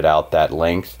rounded out that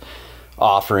length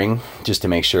offering just to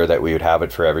make sure that we would have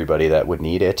it for everybody that would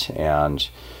need it. And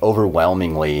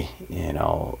overwhelmingly, you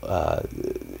know,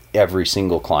 every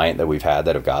single client that we've had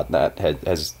that have gotten that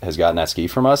has gotten that ski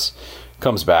from us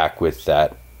comes back with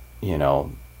that, you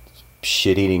know,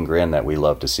 shit-eating grin that we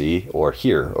love to see or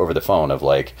hear over the phone of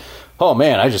like, oh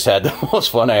man, I just had the most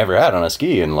fun I ever had on a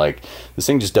ski, and like this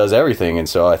thing just does everything, and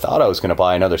so I thought I was going to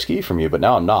buy another ski from you, but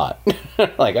now I'm not.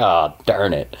 Like, oh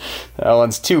darn it, that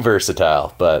one's too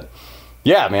versatile. But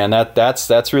yeah, man,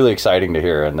 that's really exciting to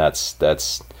hear, and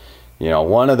that's you know,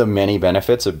 one of the many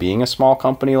benefits of being a small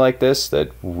company like this,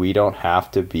 that we don't have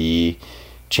to be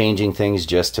changing things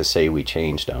just to say we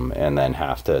changed them and then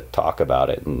have to talk about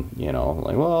it, and you know,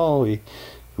 like, well,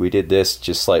 we did this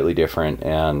just slightly different,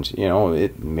 and you know,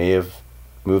 it may have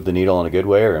moved the needle in a good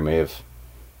way, or it may have,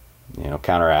 you know,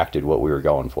 counteracted what we were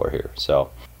going for here.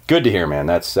 So good to hear, man.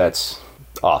 That's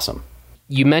awesome.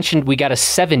 You mentioned we got a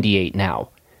 78 now,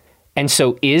 and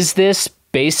so is this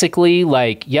basically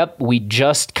like, yep, we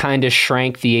just kind of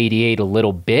shrank the 88 a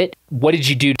little bit? What did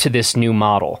you do to this new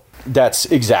model? That's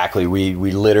exactly. We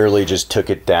literally just took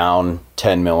it down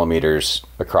 10 millimeters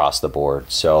across the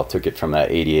board. So took it from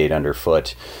that 88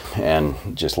 underfoot, and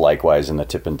just likewise in the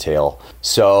tip and tail.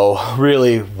 So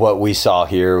really what we saw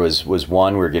here was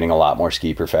one, we're getting a lot more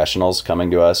ski professionals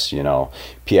coming to us, you know,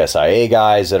 PSIA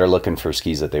guys that are looking for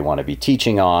skis that they want to be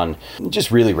teaching on,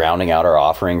 just really rounding out our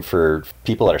offering for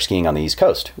people that are skiing on the East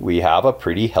Coast. We have a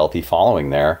pretty healthy following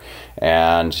there,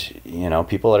 and you know,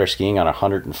 people that are skiing on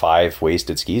 105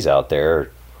 wasted skis out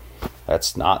there,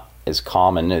 that's not as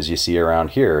common as you see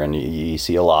around here. And you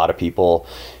see a lot of people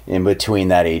in between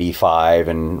that 85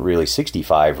 and really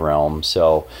 65 realm.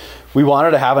 So we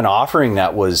wanted to have an offering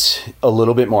that was a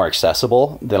little bit more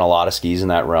accessible than a lot of skis in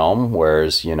that realm.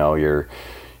 Whereas, you know, your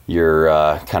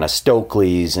kind of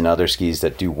Stokelys and other skis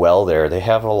that do well there, they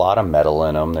have a lot of metal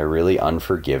in them. They're really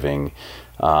unforgiving.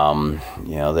 You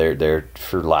know, they're,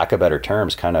 for lack of better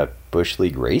terms, kind of Bush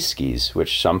League race skis,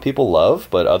 which some people love,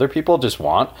 but other people just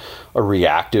want a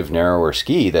reactive, narrower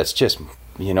ski that's just,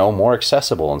 you know, more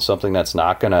accessible, and something that's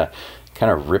not going to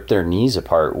kind of rip their knees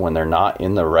apart when they're not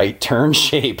in the right turn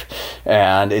shape.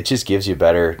 And it just gives you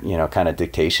better, you know, kind of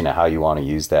dictation of how you want to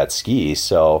use that ski.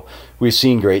 So we've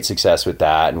seen great success with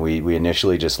that. And we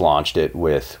initially just launched it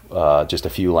with just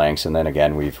a few lengths. And then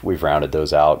again, we've rounded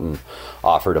those out and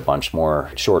offered a bunch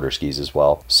more shorter skis as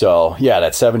well. So yeah,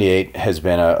 that 78 has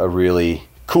been a really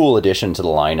cool addition to the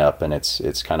lineup. And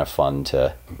it's kind of fun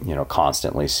to, you know,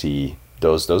 constantly see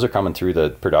those are coming through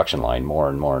the production line more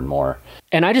and more and more.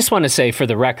 And I just want to say, for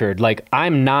the record, like,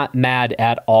 I'm not mad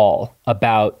at all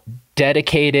about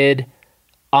dedicated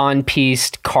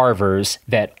on-piste carvers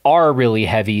that are really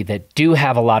heavy, that do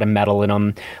have a lot of metal in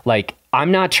them. Like,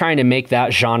 I'm not trying to make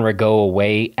that genre go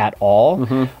away at all.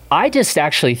 Mm-hmm. I just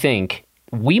actually think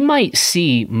we might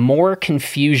see more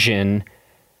confusion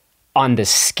on the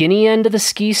skinny end of the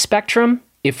ski spectrum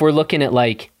if we're looking at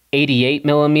like 88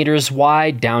 millimeters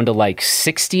wide down to like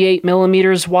 68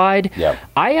 millimeters wide. Yep.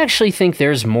 I actually think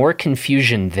there's more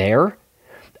confusion there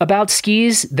about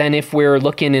skis than if we're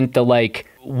looking at the like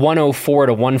 104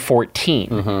 to 114.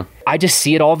 Mm-hmm. I just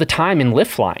see it all the time in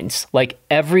lift lines. Like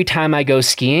every time I go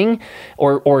skiing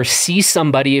or see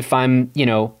somebody, if I'm, you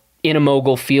know, in a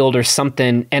mogul field or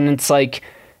something, and it's like,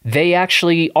 they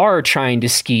actually are trying to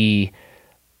ski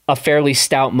a fairly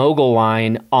stout mogul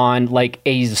line on like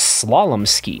a slalom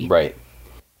ski. Right.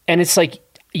 And it's like,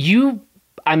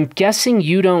 I'm guessing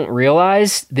you don't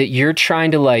realize that you're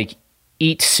trying to like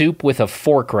eat soup with a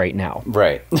fork right now.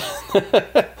 Right.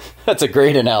 That's a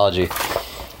great analogy.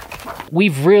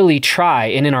 We've really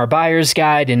tried, and in our buyer's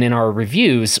guide and in our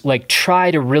reviews, like try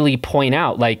to really point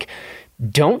out, like,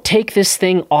 don't take this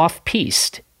thing off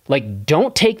piste. Like,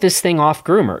 don't take this thing off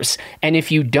groomers. And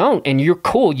if you don't, and you're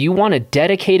cool, you want a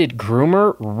dedicated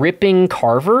groomer ripping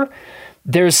carver,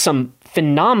 there's some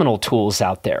phenomenal tools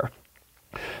out there.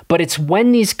 But it's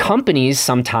when these companies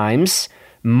sometimes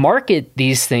market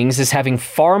these things as having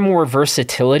far more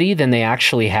versatility than they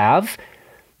actually have.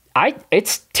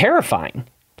 It's terrifying.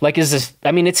 Like,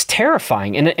 it's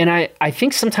terrifying. And I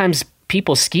think sometimes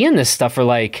people skiing this stuff are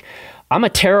like, I'm a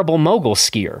terrible mogul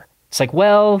skier. It's like,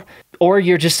 well, or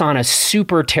you're just on a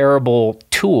super terrible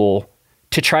tool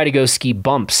to try to go ski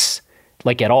bumps,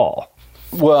 like, at all.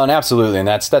 Well, and absolutely. And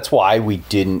that's why we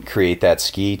didn't create that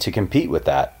ski to compete with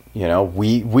that. You know,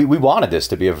 we wanted this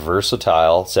to be a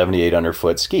versatile 7,800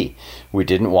 foot ski. We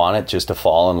didn't want it just to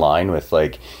fall in line with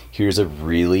like, here's a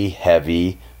really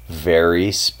heavy,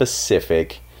 very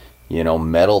specific, you know,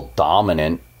 metal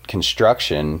dominant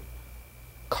construction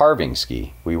carving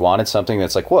ski. We wanted something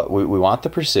that's like what? We want the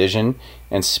precision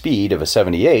and speed of a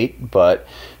 78, but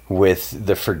with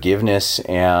the forgiveness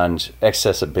and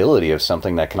accessibility of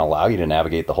something that can allow you to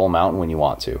navigate the whole mountain when you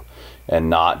want to. And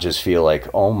not just feel like,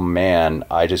 oh man,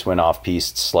 I just went off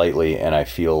piste slightly and I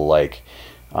feel like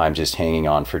I'm just hanging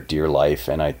on for dear life,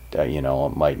 and I you know,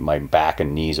 my back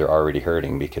and knees are already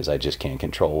hurting because I just can't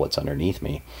control what's underneath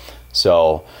me.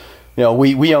 So, you know,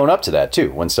 we own up to that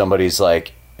too. When somebody's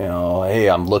like, you know, hey,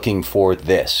 I'm looking for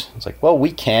this. It's like, well,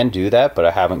 we can do that, but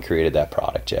I haven't created that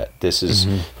product yet. This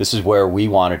is where we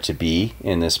wanted to be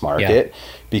in this market,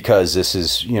 because this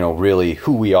is, you know, really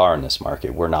who we are in this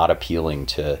market. We're not appealing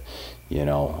to, you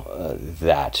know,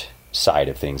 that side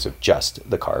of things, of just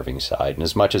the carving side. And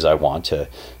as much as I want to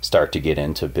start to get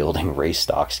into building race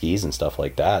stock skis and stuff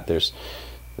like that, there's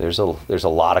a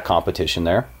lot of competition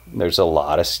there. There's a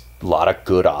lot of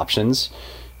good options.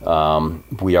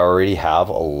 We already have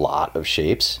a lot of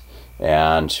shapes,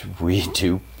 and we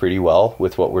do pretty well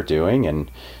with what we're doing.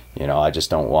 And, you know, I just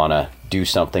don't want to do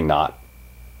something not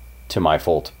to my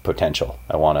full potential.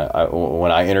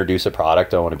 When I introduce a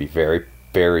product, I want to be very,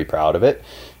 very proud of it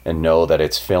and know that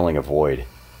it's filling a void.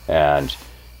 And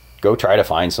go try to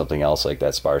find something else like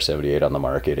that Spar 78 on the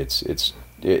market.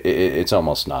 It's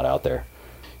almost not out there.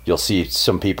 You'll see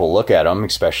some people look at them,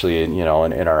 especially in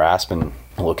our Aspen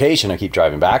location. I keep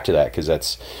driving back to that because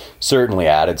that's certainly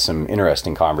added some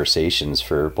interesting conversations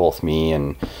for both me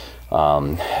and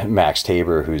Max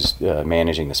Tabor, who's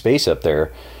managing the space up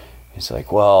there. It's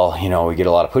like, well, you know, we get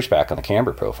a lot of pushback on the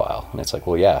camber profile. And it's like,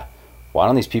 well, yeah, why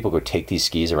don't these people go take these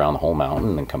skis around the whole mountain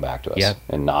and then come back to us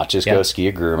and not just go ski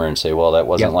a groomer and say, well, that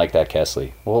wasn't like that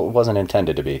Kesley. Well, it wasn't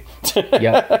intended to be.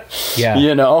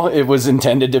 You know, it was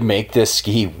intended to make this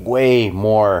ski way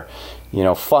more, you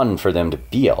know, fun for them to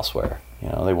be elsewhere. You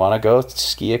know, they want to go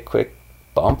ski a quick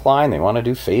bump line. They want to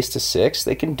do face to six.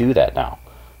 They can do that now.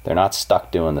 They're not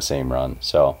stuck doing the same run.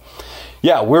 So,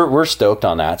 yeah, we're stoked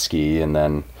on that ski. And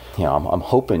then, you know, I'm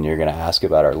hoping you're going to ask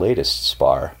about our latest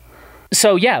Spar.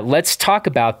 So, yeah, let's talk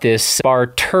about this Spar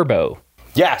Turbo.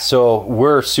 Yeah, so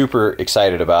we're super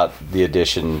excited about the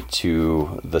addition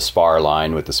to the Spar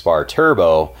line with the Spar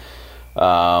Turbo.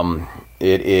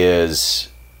 It is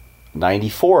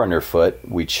 94 underfoot.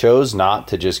 We chose not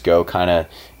to just go kind of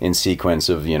in sequence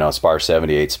of, you know, Spar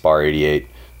 78, Spar 88,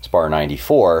 Spar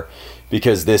 94,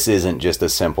 because this isn't just a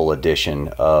simple addition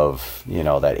of, you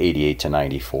know, that 88 to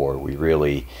 94. We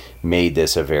really made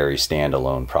this a very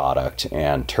standalone product,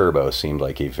 and Turbo seemed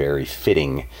like a very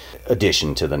fitting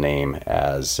addition to the name,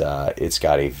 as it's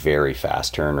got a very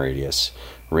fast turn radius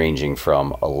ranging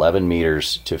from 11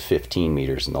 meters to 15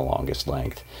 meters in the longest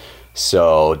length.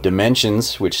 So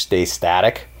dimensions, which stay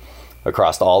static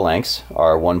across all lengths,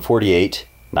 are 148,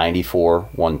 94,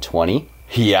 120.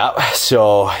 Yeah,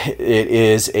 so it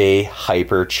is a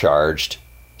hypercharged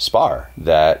Spar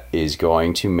that is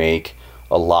going to make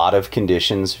a lot of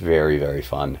conditions very, very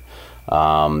fun.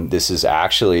 This is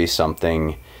actually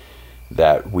something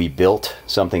that we built,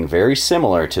 something very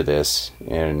similar to this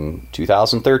in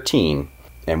 2013,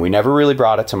 and we never really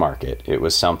brought it to market. It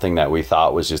was something that we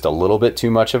thought was just a little bit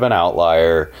too much of an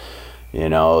outlier, you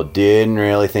know, didn't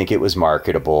really think it was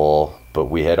marketable, but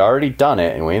we had already done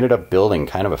it, and we ended up building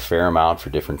kind of a fair amount for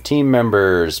different team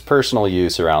members, personal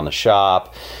use around the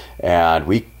shop, and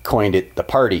we coined it the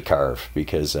party carve,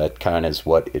 because that kind of is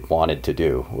what it wanted to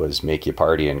do, was make you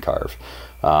party and carve.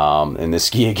 And this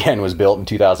ski, again, was built in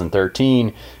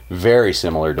 2013, very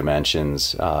similar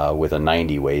dimensions, with a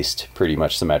 90 waist, pretty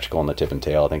much symmetrical in the tip and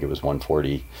tail. I think it was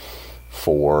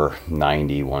 144,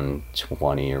 90,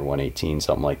 120 or 118,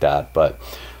 something like that. But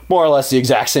more or less the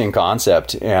exact same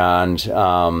concept. And,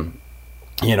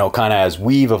 you know, kind of as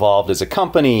we've evolved as a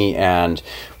company and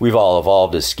we've all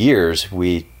evolved as skiers,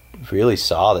 we really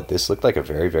saw that this looked like a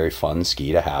very, very fun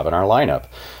ski to have in our lineup.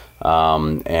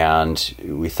 And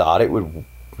we thought it would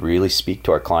really speak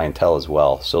to our clientele as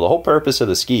well. So the whole purpose of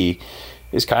the ski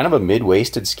is kind of a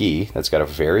mid-waisted ski that's got a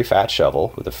very fat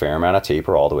shovel with a fair amount of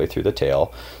taper all the way through the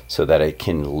tail, so that it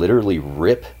can literally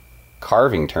rip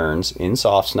carving turns in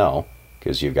soft snow,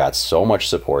 because you've got so much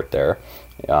support there.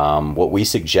 What we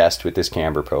suggest with this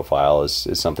camber profile is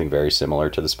something very similar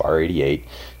to the Spar 88,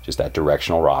 just that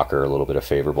directional rocker, a little bit of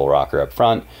favorable rocker up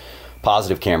front,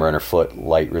 positive camber underfoot,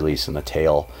 light release in the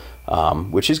tail,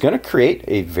 which is going to create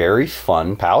a very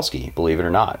fun POW ski, believe it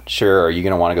or not. Sure, are you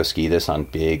going to want to go ski this on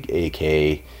big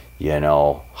AK, you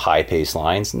know, high pace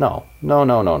lines? No.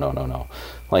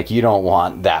 Like, you don't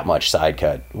want that much side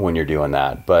cut when you're doing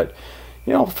that. But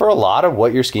you know, for a lot of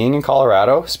what you're skiing in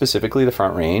Colorado, specifically the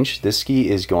Front Range, this ski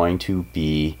is going to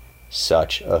be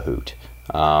such a hoot.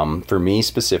 For me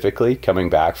specifically,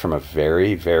 coming back from a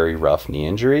very, very rough knee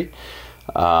injury,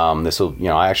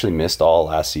 I actually missed all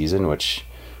last season, which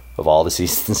of all the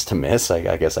seasons to miss,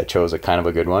 I guess I chose a kind of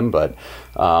a good one, but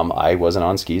I wasn't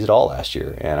on skis at all last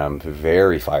year, and I'm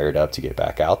very fired up to get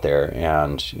back out there.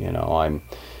 And, you know,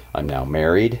 I'm now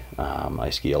married. I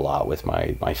ski a lot with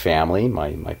my family.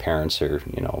 My parents are,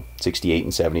 you know, 68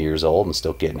 and 70 years old and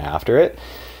still getting after it.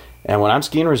 And when I'm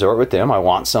skiing resort with them, I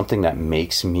want something that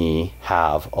makes me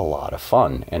have a lot of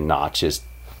fun and not just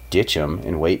ditch them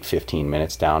and wait 15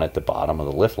 minutes down at the bottom of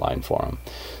the lift line for them.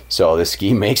 So this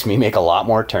ski makes me make a lot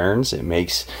more turns. It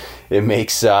makes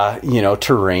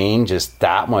terrain just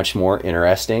that much more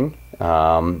interesting.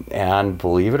 And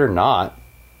believe it or not,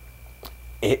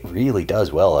 it really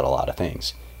does well at a lot of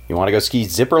things. You want to go ski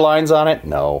zipper lines on it?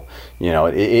 No. You know,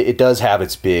 it does have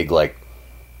its big, like,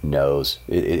 nose.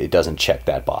 It doesn't check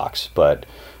that box. But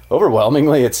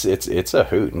overwhelmingly, it's a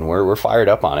hoot, and we're fired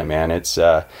up on it, man. It's,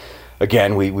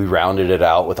 again, we rounded it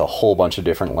out with a whole bunch of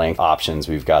different length options.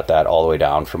 We've got that all the way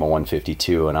down from a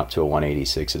 152 and up to a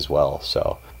 186 as well.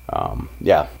 So,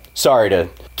 yeah. Sorry to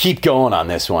keep going on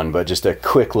this one, but just a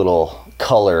quick little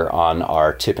color on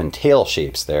our tip and tail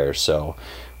shapes there. So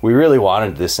we really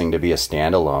wanted this thing to be a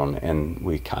standalone, and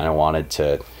we kind of wanted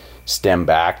to stem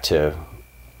back to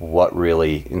what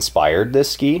really inspired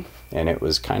this ski, and it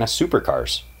was kind of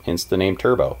supercars, hence the name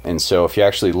Turbo. And so if you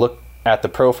actually look at the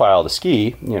profile of the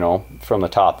ski, you know, from the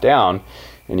top down,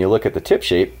 and you look at the tip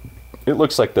shape, it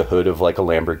looks like the hood of like a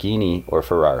Lamborghini or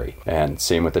Ferrari. And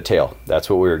same with the tail.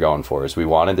 That's what we were going for, is we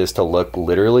wanted this to look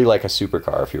literally like a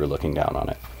supercar if you were looking down on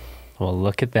it. Well,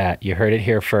 look at that. You heard it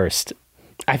here first.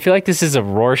 I feel like this is a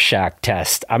Rorschach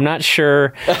test. I'm not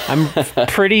sure. I'm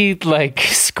pretty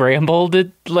scrambled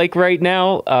right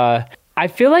now. I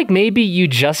feel like maybe you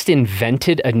just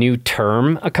invented a new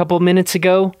term a couple minutes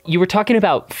ago. You were talking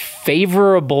about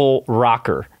favorable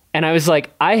rocker. And I was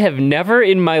like, I have never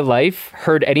in my life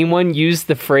heard anyone use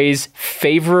the phrase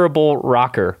favorable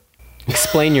rocker.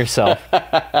 Explain yourself.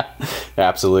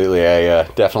 Absolutely. I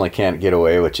definitely can't get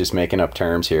away with just making up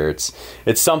terms here. It's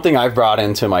something I've brought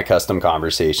into my custom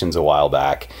conversations a while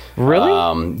back.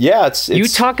 Really? Yeah. It's you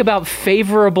talk about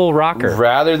favorable rocker.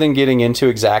 Rather than getting into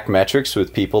exact metrics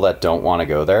with people that don't want to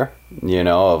go there, you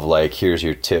know, of like, here's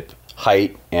your tip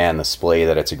height and the splay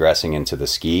that it's aggressing into the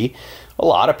ski. A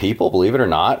lot of people, believe it or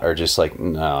not, are just like,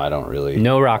 no, I don't really.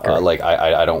 No rocker.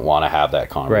 I don't want to have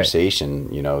that conversation.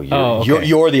 Right. You know, okay.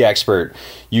 you're the expert.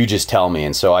 You just tell me.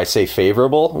 And so I say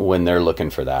favorable when they're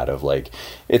looking for that, of like,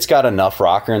 it's got enough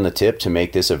rocker in the tip to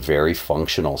make this a very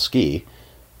functional ski.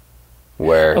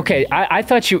 Where okay, I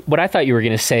thought what I thought you were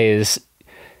going to say is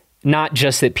not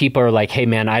just that people are like, hey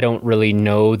man, I don't really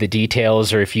know the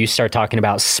details, or if you start talking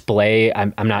about splay,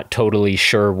 I'm not totally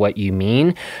sure what you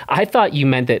mean. I thought you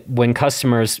meant that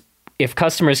if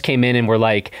customers came in and were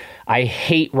like, I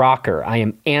hate rocker, I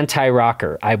am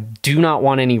anti-rocker, I do not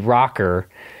want any rocker,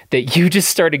 that you just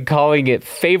started calling it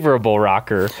favorable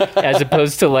rocker as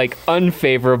opposed to like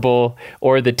unfavorable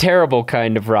or the terrible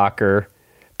kind of rocker.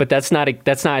 But that's not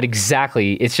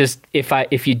exactly. It's just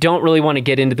if you don't really want to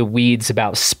get into the weeds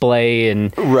about splay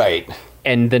and right,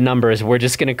 and the numbers, we're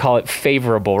just going to call it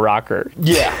favorable rocker.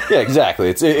 Yeah, exactly.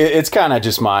 It's kind of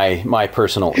just my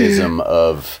personal ism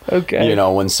of, okay. You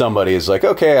know, when somebody is like,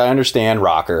 okay, I understand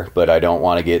rocker, but I don't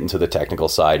want to get into the technical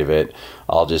side of it.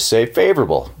 I'll just say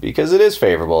favorable, because it is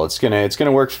favorable. It's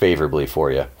gonna work favorably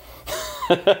for you.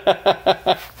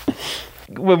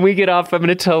 When we get off, I'm going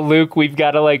to tell Luke we've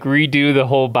got to like redo the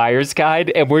whole buyer's guide,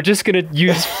 and we're just going to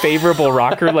use favorable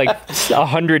rocker like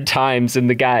 100 times in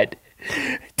the guide.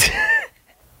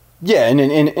 Yeah, and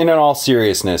in all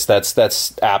seriousness,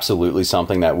 that's absolutely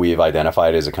something that we've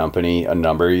identified as a company a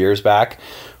number of years back.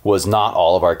 Was not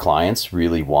all of our clients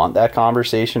really want that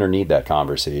conversation or need that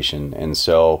conversation, and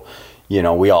so, you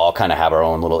know, we all kind of have our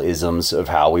own little isms of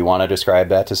how we want to describe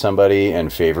that to somebody,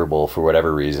 and favorable, for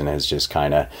whatever reason, has just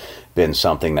kind of been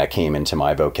something that came into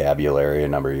my vocabulary a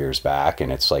number of years back. And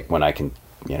it's like, when I can,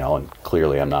 you know, and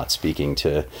clearly I'm not speaking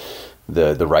to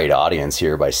the right audience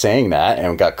here by saying that,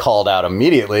 and got called out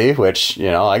immediately, which, you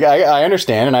know, I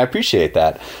understand and I appreciate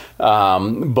that.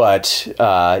 But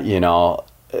you know,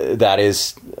 that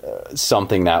is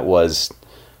something that was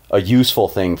a useful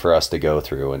thing for us to go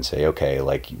through and say, okay,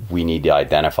 like, we need to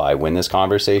identify when this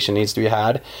conversation needs to be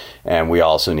had. And we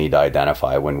also need to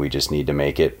identify when we just need to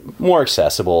make it more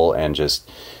accessible and just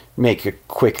make a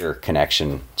quicker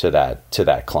connection to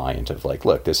that client of like,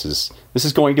 look, this is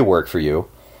going to work for you.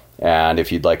 And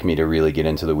if you'd like me to really get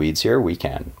into the weeds here, we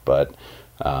can. But,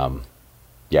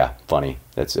 yeah, funny.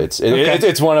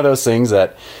 It's one of those things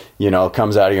that, you know,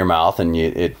 comes out of your mouth, and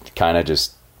it kind of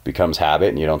just becomes habit,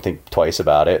 and you don't think twice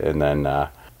about it. And then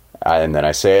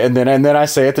I say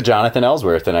it to Jonathan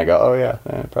Ellsworth, and I go, oh yeah,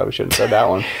 I probably shouldn't have said that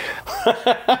one.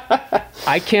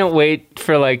 I can't wait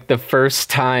for like the first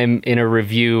time in a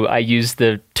review I use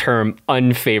the term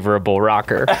unfavorable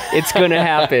rocker. It's going to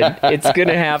happen. It's going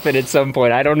to happen at some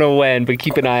point. I don't know when, but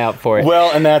keep an eye out for it.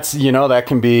 Well, and that's, you know, that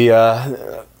can be you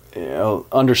know,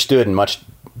 understood in much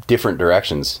different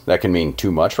directions. That can mean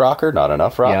too much rocker, not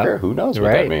enough rocker. Yep. Who knows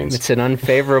what that means? It's an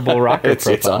unfavorable rocker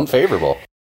profile. It's unfavorable.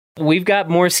 We've got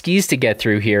more skis to get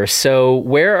through here. So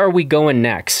where are we going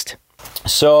next?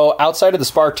 So outside of the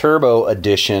Spark Turbo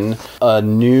edition, a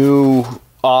new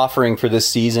offering for this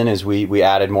season is we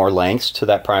added more lengths to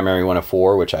that primary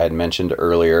 104, which I had mentioned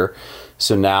earlier.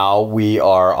 So now we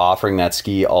are offering that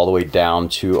ski all the way down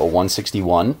to a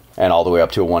 161 and all the way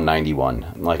up to a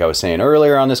 191. Like I was saying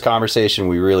earlier on this conversation,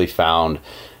 we really found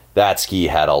that ski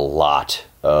had a lot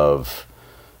of,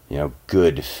 you know,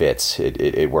 good fits.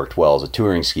 It worked well as a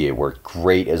touring ski. It worked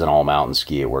great as an all-mountain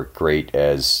ski. It worked great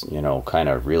as, you know, kind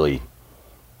of really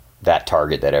that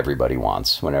target that everybody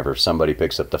wants. Whenever somebody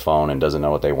picks up the phone and doesn't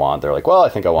know what they want, they're like, well, I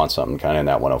think I want something kind of in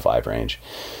that 105 range.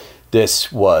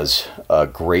 This was a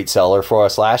great seller for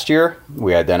us last year.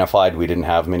 We identified we didn't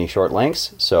have many short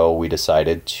lengths, so we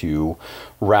decided to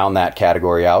round that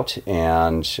category out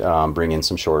and bring in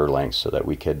some shorter lengths so that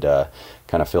we could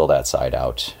kind of fill that side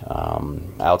out.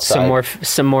 Outside,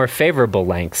 some more favorable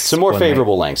lengths. Some more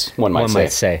favorable lengths, one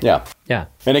might say. Yeah.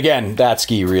 And again, that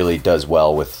ski really does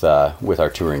well with our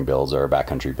touring builds, our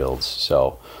backcountry builds.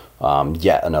 So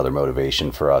yet another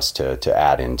motivation for us to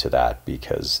add into that,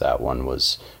 because that one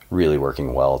was really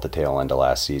working well at the tail end of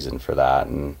last season for that.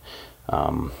 And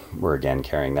we're again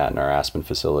carrying that in our Aspen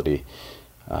facility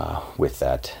with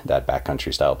that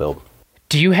backcountry style build.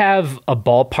 Do you have a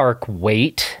ballpark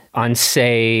weight on,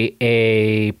 say,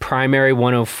 a primary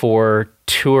 104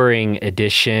 touring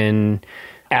edition,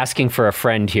 asking for a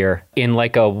friend here, in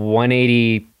like a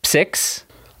 186?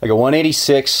 Like a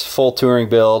 186 full touring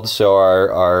build. So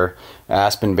our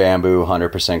Aspen Bamboo,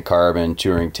 100% carbon,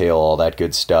 touring tail, all that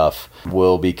good stuff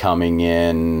will be coming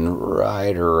in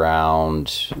right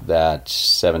around that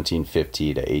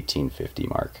 1750 to 1850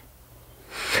 mark.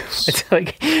 It's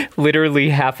like literally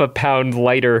half a pound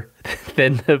lighter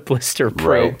than the Blister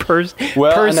Pro right. per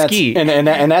ski. And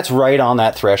that's right on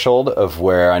that threshold of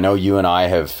where, I know you and I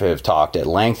have talked at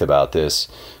length about this.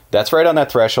 That's right on that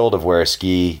threshold of where a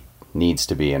ski needs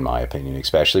to be, in my opinion,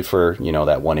 especially for, you know,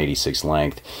 that 186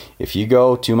 length. If you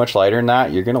go too much lighter than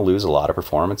that, you're going to lose a lot of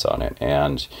performance on it.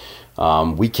 And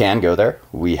we can go there.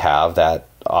 We have that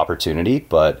opportunity,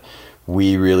 but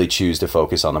we really choose to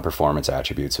focus on the performance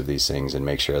attributes of these things and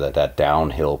make sure that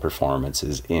downhill performance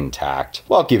is intact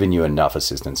while giving you enough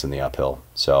assistance in the uphill.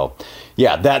 So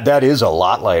yeah, that is a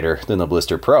lot lighter than the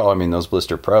Blister Pro. I mean, those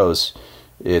Blister Pros,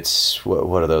 it's,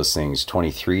 what are those things,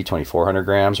 2,400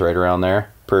 grams, right around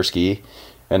there per ski.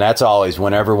 And that's always,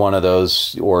 whenever one of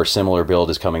those or similar build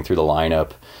is coming through the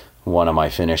lineup, one of my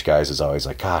Finnish guys is always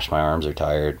like, gosh, my arms are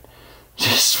tired.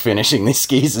 just finishing these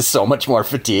skis is so much more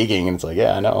fatiguing. And it's like,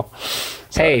 yeah, I know.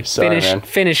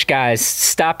 Finish, guys.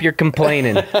 Stop your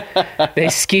complaining. They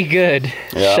ski good.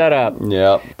 Yep. Shut up.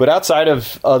 Yeah. But outside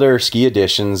of other ski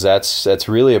editions, that's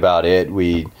really about it.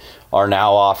 We are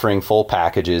now offering full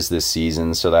packages this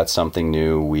season, so that's something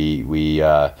new. We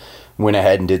went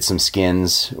ahead and did some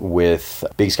skins with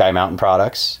Big Sky Mountain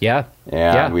Products. Yeah.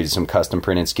 And we did some custom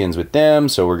printed skins with them,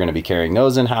 so we're going to be carrying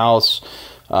those in-house.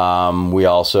 We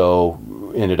also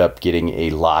ended up getting a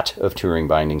lot of touring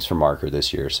bindings from Marker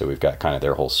this year, so we've got kind of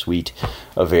their whole suite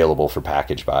available for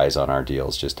package buys on our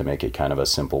deals, just to make it kind of a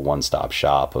simple one-stop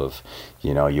shop of,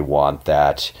 you want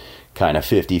that kind of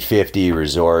 50-50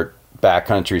 resort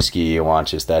backcountry ski, you want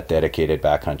just that dedicated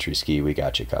backcountry ski, we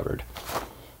got you covered.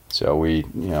 So we,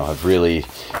 have really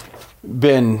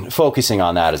been focusing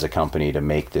on that as a company to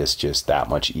make this just that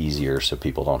much easier so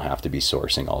people don't have to be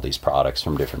sourcing all these products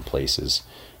from different places.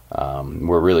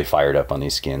 We're really fired up on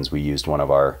these skins. We used one of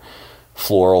our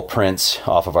floral prints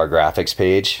off of our graphics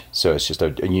page, so it's just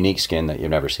a unique skin that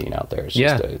you've never seen out there.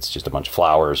 It's just a bunch of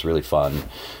flowers, really fun.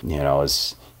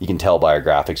 As you can tell by our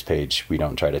graphics page, we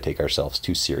don't try to take ourselves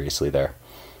too seriously there.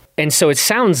 And so it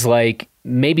sounds like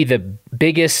maybe the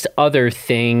biggest other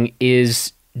thing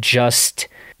is just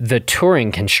the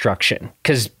touring construction,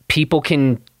 because people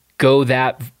can go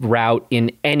that route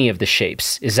in any of the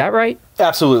shapes. Is that right?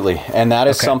 Absolutely. And that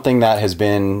is something that has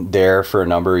been there for a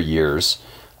number of years.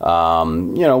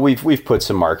 We've put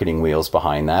some marketing wheels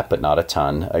behind that, but not a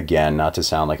ton. Again, not to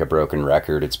sound like a broken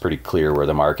record, it's pretty clear where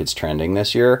the market's trending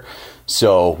this year.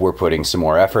 So we're putting some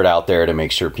more effort out there to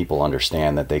make sure people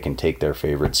understand that they can take their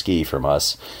favorite ski from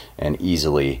us and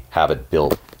easily have it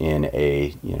built in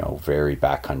a, very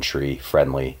backcountry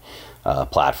friendly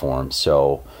platform.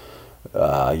 So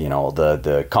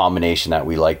the combination that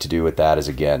we like to do with that is,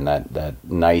 again, that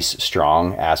nice,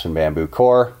 strong Aspen bamboo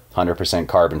core, 100%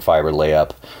 carbon fiber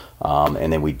layup.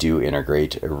 And then we do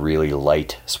integrate a really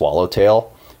light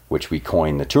swallowtail, which we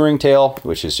coin the touring tail,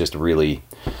 which is just really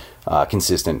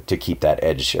consistent to keep that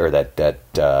edge or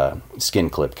that skin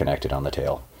clip connected on the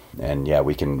tail. And yeah,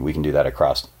 we can do that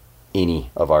across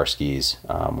any of our skis,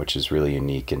 which is really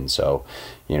unique. And so,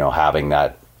 having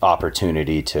that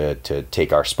opportunity to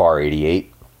take our Spar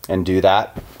 88 and do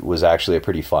that was actually a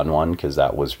pretty fun one, because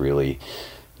that was really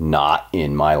not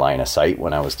in my line of sight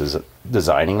when I was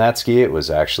designing that ski. It was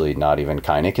actually not even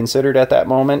kind of considered at that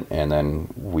moment. And then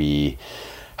we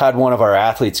had one of our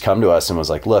athletes come to us and was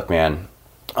like, look, man,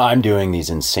 I'm doing these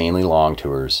insanely long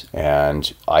tours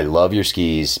and I love your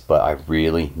skis, but I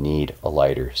really need a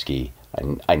lighter ski.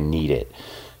 I need it.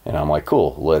 And I'm like,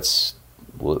 cool, let's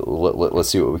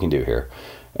see what we can do here.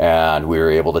 And we were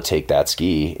able to take that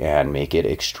ski and make it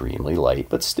extremely light,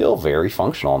 but still very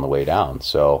functional on the way down.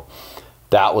 So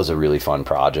that was a really fun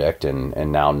project.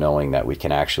 And now knowing that we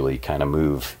can actually kind of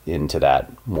move into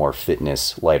that more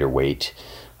fitness, lighter weight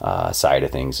side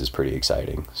of things is pretty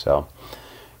exciting. So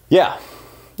yeah,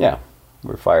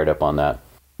 we're fired up on that.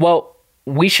 Well,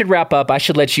 we should wrap up. I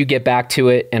should let you get back to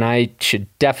it, and I should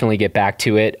definitely get back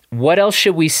to it. What else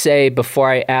should we say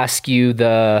before I ask you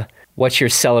what you're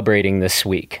celebrating this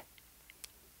week?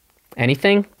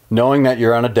 Anything? Knowing that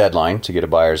you're on a deadline to get a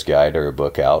buyer's guide or a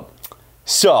book out.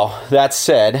 So that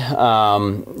said,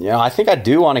 I think I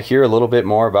do want to hear a little bit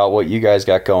more about what you guys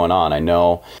got going on. I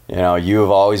know, you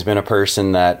have always been a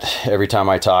person that every time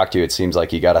I talk to you, it seems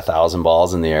like you got 1,000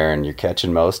 balls in the air and you're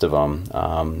catching most of them.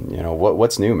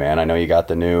 What's new, man? I know you got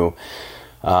the new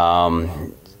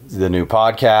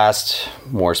podcast,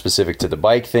 more specific to the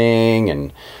bike thing,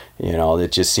 and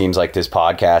it just seems like this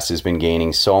podcast has been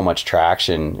gaining so much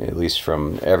traction, at least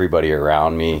from everybody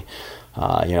around me.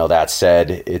 That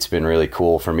said, it's been really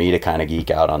cool for me to kind of geek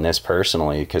out on this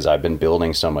personally, because I've been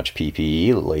building so much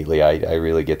PPE lately. I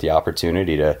really get the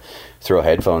opportunity to throw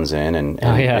headphones in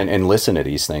and listen to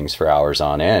these things for hours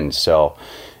on end. So,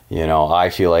 I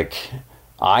feel like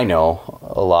I know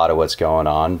a lot of what's going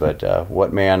on, but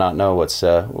what may I not know what's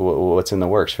in the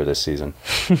works for this season?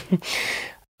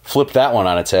 Flip that one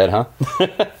on its head, huh?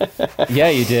 Yeah,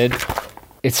 you did.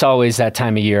 It's always that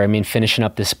time of year. I mean, finishing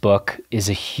up this book is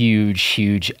a huge,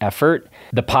 huge effort.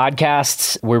 The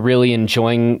podcasts, we're really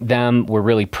enjoying them. We're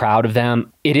really proud of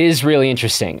them. It is really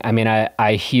interesting. I mean,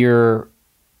 I hear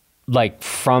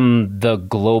from the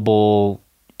global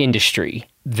industry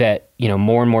that,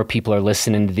 more and more people are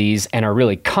listening to these and are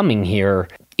really coming here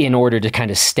in order to kind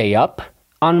of stay up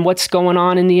on what's going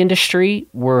on in the industry.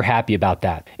 We're happy about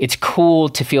that. It's cool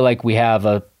to feel like we have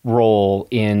a role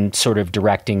in sort of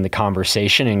directing the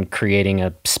conversation and creating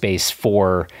a space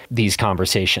for these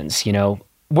conversations.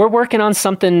 We're working on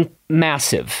something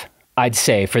massive. I'd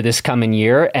say, for this coming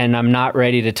year, and I'm not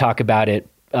ready to talk about it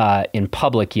in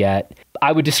public yet.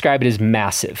 I would describe it as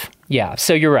massive. Yeah,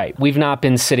 so you're right. We've not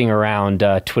been sitting around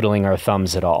twiddling our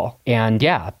thumbs at all. And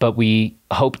yeah, but we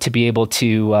hope to be able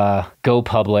to go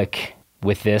public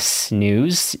with this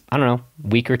news, I don't know,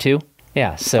 week or two.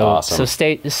 Yeah, so awesome.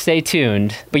 So stay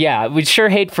tuned. But yeah, we'd sure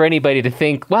hate for anybody to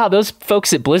think, wow, those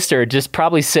folks at Blister are just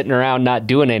probably sitting around not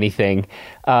doing anything.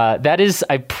 That is,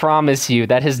 I promise you,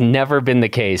 that has never been the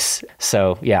case.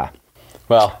 So yeah.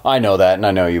 Well, I know that, and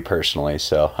I know you personally,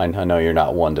 so I know you're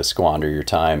not one to squander your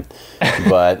time.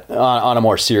 But on a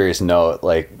more serious note,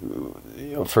 like,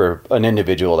 for an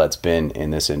individual that's been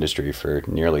in this industry for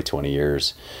nearly 20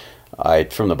 years, I,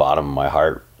 from the bottom of my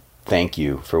heart, thank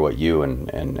you for what you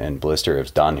and Blister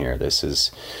have done here. This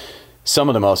is some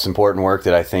of the most important work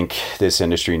that I think this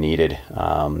industry needed.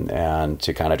 And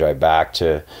to kind of drive back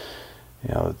to,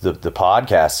 the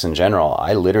podcasts in general,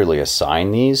 I literally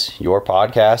assign your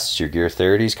podcasts, your Gear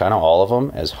 30s, kind of all of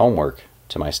them, as homework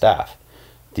to my staff.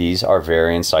 These are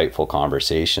very insightful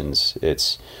conversations.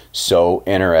 It's so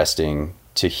interesting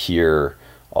to hear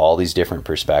all these different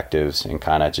perspectives and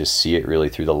kind of just see it really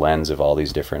through the lens of all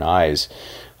these different eyes,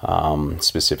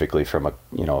 specifically from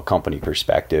a company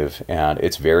perspective. And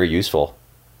it's very useful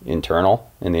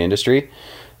internal in the industry.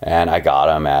 And I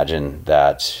gotta imagine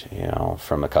that,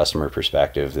 from a customer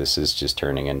perspective, this is just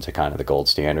turning into kind of the gold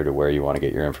standard of where you want to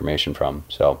get your information from.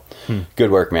 So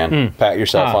good work, man. Pat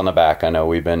yourself on the back. I know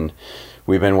we've been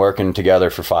working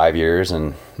together for 5 years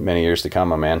and many years to come,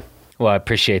 my man. Well, I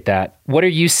appreciate that. What are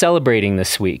you celebrating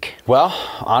this week? Well,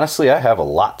 honestly, I have a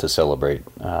lot to celebrate.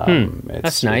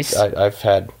 That's nice. I've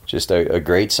had just a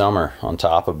great summer on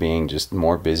top of being just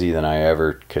more busy than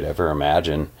I could ever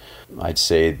imagine. I'd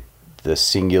say the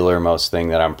singular most thing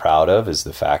that I'm proud of is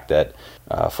the fact that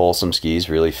Folsom Skis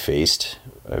really faced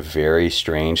a very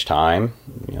strange time.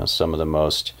 Some of the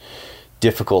most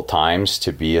difficult times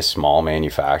to be a small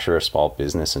manufacturer, a small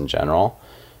business in general.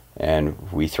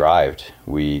 And we thrived.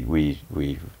 We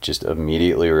just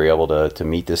immediately were able to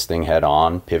meet this thing head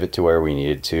on, pivot to where we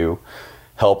needed to,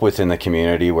 help within the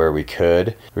community where we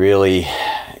could, really,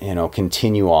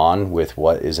 continue on with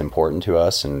what is important to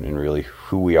us and really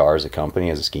who we are as a company,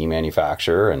 as a ski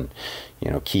manufacturer, and,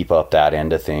 keep up that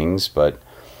end of things. But,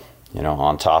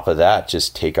 on top of that,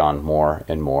 just take on more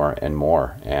and more and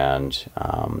more. And,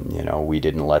 we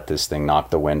didn't let this thing knock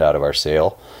the wind out of our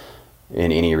sail in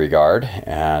any regard.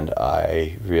 And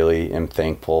I really am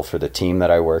thankful for the team that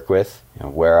I work with,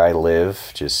 where I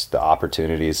live, just the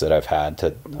opportunities that I've had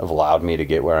have allowed me to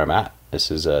get where I'm at. This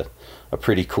is a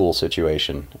pretty cool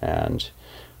situation, and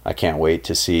I can't wait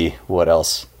to see what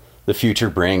else the future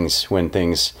brings when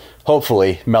things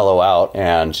hopefully mellow out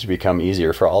and become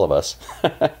easier for all of us.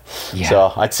 Yeah,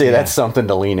 so I'd say that's something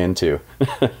to lean into.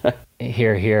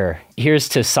 Here. Here's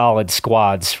to solid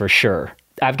squads for sure.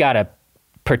 I've got a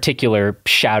particular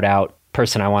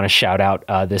person I want to shout out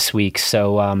this week.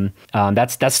 So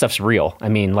that stuff's real. I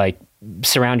mean, like,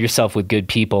 surround yourself with good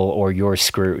people or you're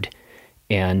screwed.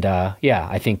 And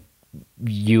I think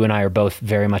you and I are both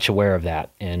very much aware of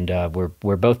that. And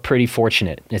we're both pretty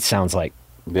fortunate, it sounds like.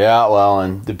 Yeah, well,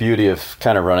 and the beauty of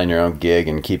kind of running your own gig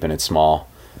and keeping it small.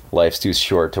 Life's too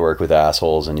short to work with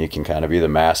assholes, and you can kind of be the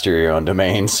master of your own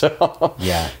domain. So,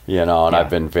 I've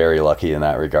been very lucky in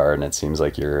that regard, and it seems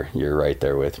like you're right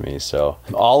there with me. So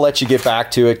I'll let you get back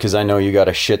to it, because I know you got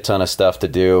a shit ton of stuff to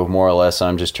do. More or less,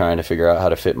 I'm just trying to figure out how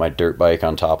to fit my dirt bike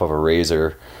on top of a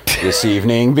RZR this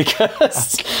evening,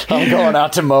 because I'm going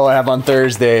out to Moab on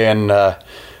Thursday, and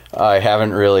I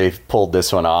haven't really pulled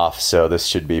this one off. So this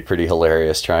should be pretty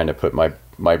hilarious, trying to put my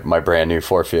brand new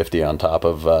 450 on top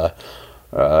of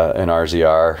an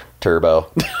RZR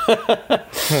turbo.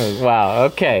 Wow.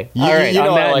 Okay. All right.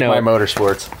 I like my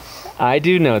motorsports. I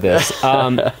do know this.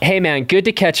 Hey man, good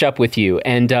to catch up with you.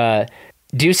 And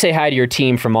do say hi to your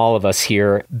team from all of us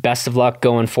here. Best of luck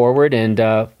going forward, and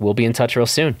we'll be in touch real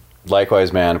soon.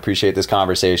 Likewise, man. Appreciate this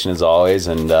conversation as always,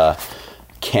 and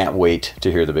can't wait to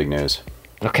hear the big news.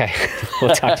 Okay.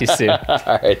 We'll talk to you soon.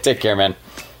 All right. Take care, man.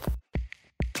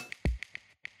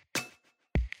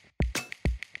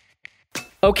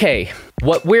 Okay,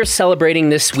 what we're celebrating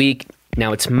this week,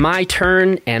 now it's my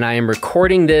turn, and I am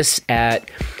recording this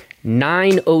at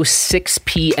 9:06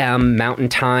 p.m. Mountain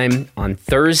Time on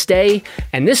Thursday.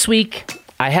 And this week,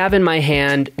 I have in my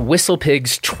hand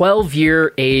WhistlePig's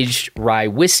 12-year aged rye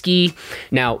whiskey.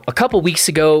 Now, a couple weeks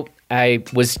ago, I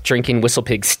was drinking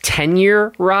WhistlePig's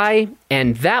 10-year rye,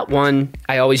 and that one,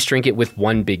 I always drink it with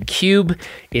one big cube.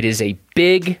 It is a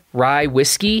big rye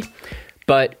whiskey.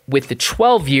 But with the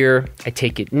 12-year, I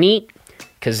take it neat,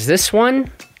 because this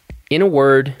one, in a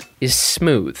word, is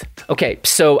smooth. Okay,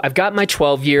 so I've got my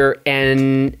 12 year,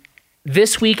 and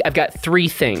this week I've got 3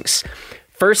 things.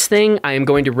 First thing, I am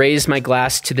going to raise my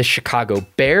glass to the Chicago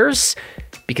Bears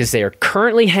because they are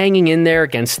currently hanging in there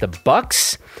against the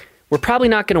Bucks. We're probably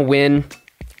not going to win.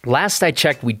 Last I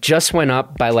checked, we just went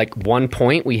up by like 1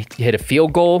 point. We hit a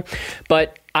field goal,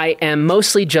 but I am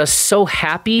mostly just so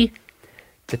happy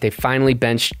that they finally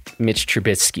benched Mitch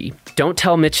Trubisky. Don't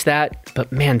tell Mitch that,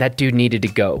 but man, that dude needed to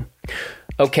go.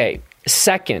 Okay,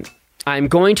 second, I'm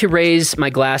going to raise my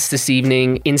glass this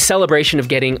evening in celebration of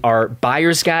getting our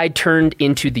buyer's guide turned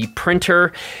into the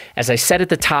printer. As I said at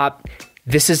the top,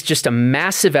 this is just a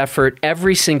massive effort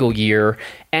every single year,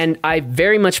 and I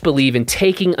very much believe in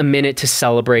taking a minute to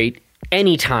celebrate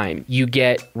anytime you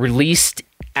get released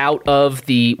out of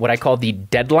the what I call the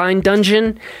deadline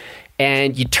dungeon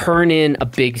and you turn in a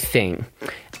big thing.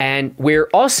 And we're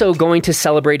also going to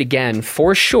celebrate again,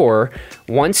 for sure,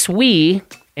 once we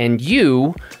and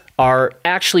you are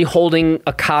actually holding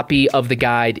a copy of the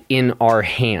guide in our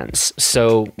hands.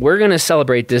 So we're going to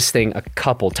celebrate this thing a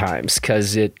couple times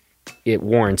because it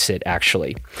warrants it,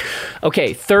 actually.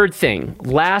 Okay, third thing,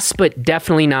 last but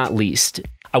definitely not least,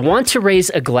 I want to raise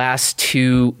a glass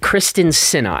to Kristen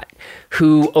Sinnott,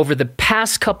 who over the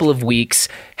past couple of weeks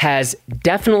has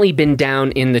definitely been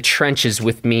down in the trenches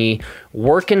with me,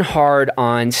 working hard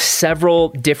on several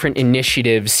different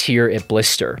initiatives here at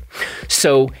Blister.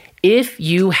 So if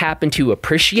you happen to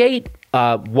appreciate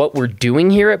what we're doing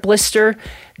here at Blister,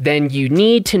 then you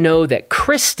need to know that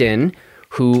Kristen,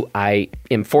 who I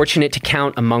am fortunate to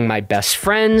count among my best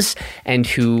friends and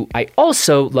who I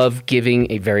also love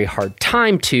giving a very hard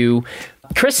time to,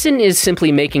 Kristen is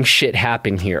simply making shit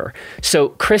happen here. So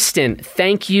Kristen,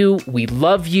 thank you. We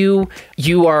love you.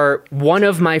 You are one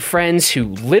of my friends who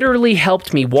literally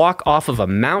helped me walk off of a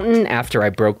mountain after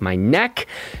I broke my neck.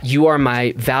 You are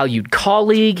my valued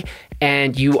colleague,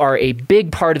 and you are a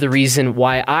big part of the reason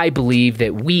why I believe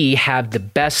that we have the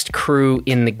best crew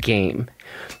in the game.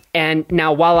 And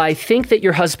now, while I think that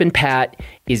your husband, Pat,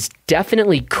 is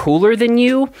definitely cooler than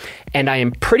you, and I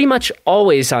am pretty much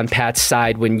always on Pat's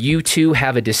side when you two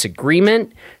have a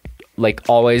disagreement, like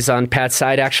always on Pat's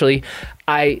side, actually,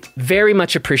 I very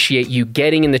much appreciate you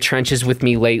getting in the trenches with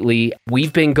me lately.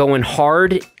 We've been going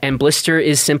hard, and Blister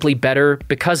is simply better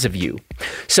because of you.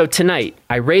 So tonight,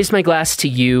 I raise my glass to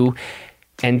you,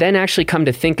 and then actually come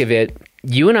to think of it,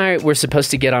 you and I were supposed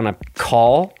to get on a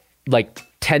call, like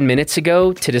 10 minutes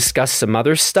ago to discuss some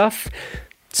other stuff,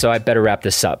 so I better wrap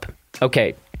this up.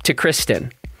 Okay, to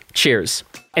Kristen, cheers.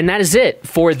 And that is it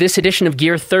for this edition of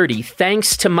Gear 30.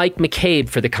 Thanks to Mike McCabe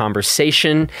for the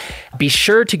conversation. Be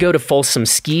sure to go to Folsom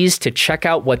Skis to check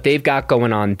out what they've got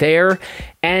going on there,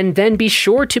 and then be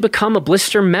sure to become a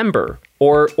Blister member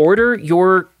or order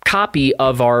your copy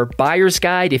of our buyer's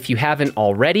guide if you haven't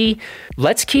already.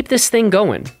 Let's keep this thing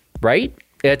going, right?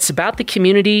 It's about the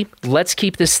community. Let's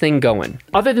keep this thing going.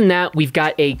 Other than that, we've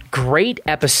got a great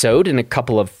episode and a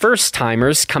couple of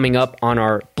first-timers coming up on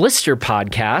our Blister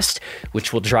podcast,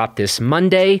 which will drop this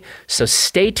Monday. So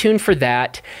stay tuned for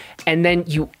that. And then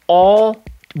you all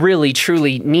really,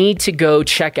 truly need to go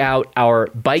check out our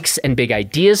Bikes and Big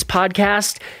Ideas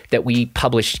podcast that we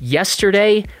published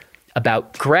yesterday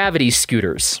about gravity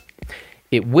scooters.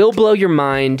 It will blow your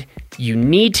mind. You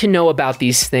need to know about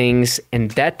these things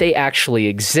and that they actually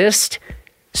exist.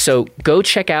 So go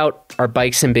check out our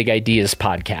Bikes and Big Ideas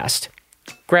podcast.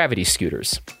 Gravity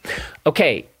scooters.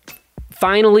 Okay,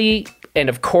 finally, and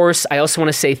of course, I also want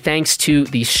to say thanks to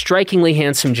the strikingly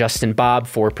handsome Justin Bob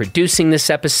for producing this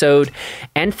episode,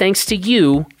 and thanks to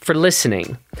you for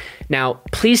listening. Now,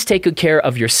 please take good care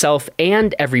of yourself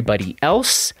and everybody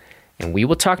else, and we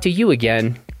will talk to you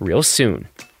again real soon.